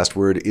guests with the last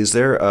word. Is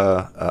there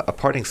a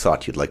parting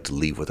thought you'd like to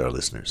leave with our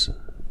listeners?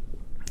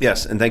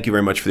 Yes, and thank you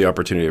very much for the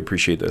opportunity. I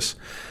appreciate this.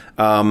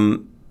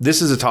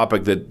 This is a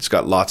topic that's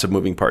got lots of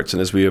moving parts. And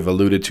as we have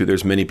alluded to,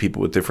 there's many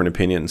people with different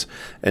opinions.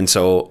 And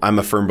so I'm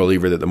a firm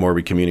believer that the more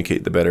we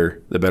communicate, the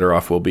better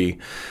off we'll be.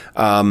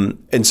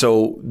 And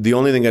so the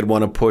only thing I'd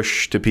want to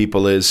push to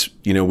people is,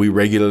 we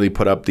regularly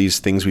put up these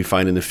things we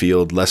find in the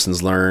field,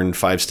 lessons learned,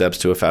 5 steps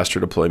to a faster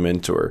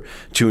deployment, or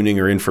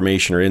tuning or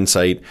information or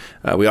insight.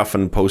 We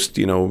often post,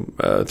 threat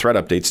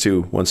updates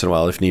too, once in a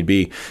while if need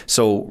be.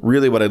 So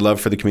really what I'd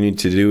love for the community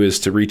to do is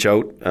to reach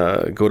out,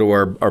 go to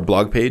our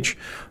blog page,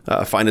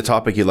 find a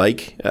topic you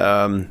like,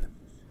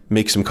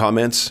 make some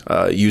comments,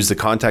 use the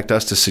contact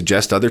us to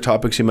suggest other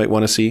topics you might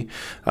want to see.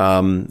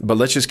 But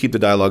let's just keep the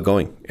dialogue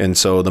going. And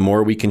so the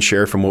more we can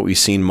share from what we've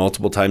seen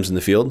multiple times in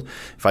the field,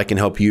 if I can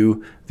help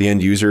you, the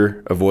end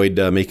user, avoid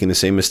making the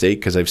same mistake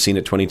because I've seen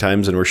it 20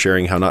 times and we're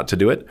sharing how not to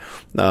do it,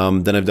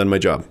 then I've done my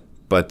job.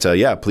 But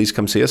please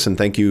come see us. And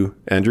thank you,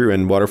 Andrew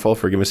and Waterfall,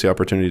 for giving us the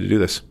opportunity to do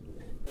this.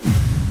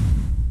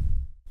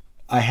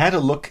 I had a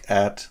look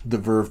at the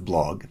Verve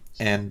blog,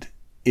 and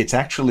it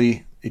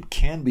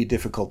can be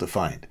difficult to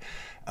find.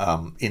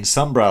 In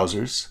some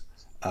browsers,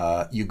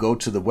 you go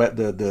to the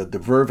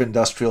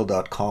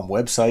verveindustrial.com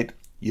website,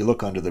 you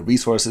look under the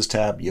resources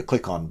tab, you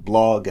click on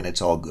blog, and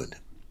it's all good.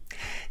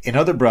 In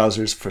other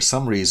browsers, for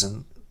some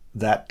reason,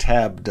 that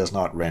tab does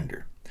not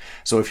render.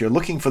 So if you're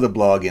looking for the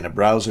blog in a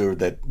browser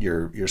that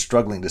you're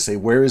struggling to say,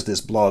 where is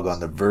this blog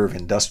on the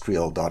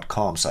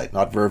verveindustrial.com site,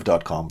 not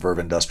verve.com,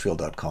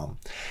 verveindustrial.com,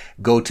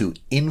 go to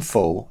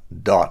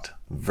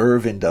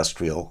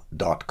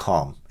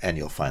info.verveindustrial.com and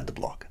you'll find the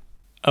blog.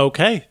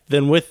 Okay,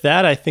 then with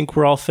that, I think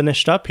we're all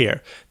finished up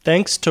here.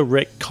 Thanks to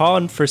Rick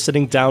Kaun for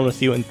sitting down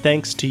with you, and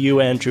thanks to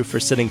you, Andrew, for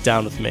sitting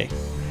down with me.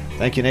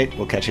 Thank you, Nate.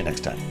 We'll catch you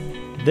next time.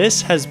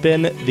 This has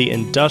been the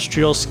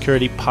Industrial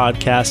Security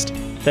Podcast.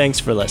 Thanks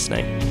for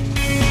listening.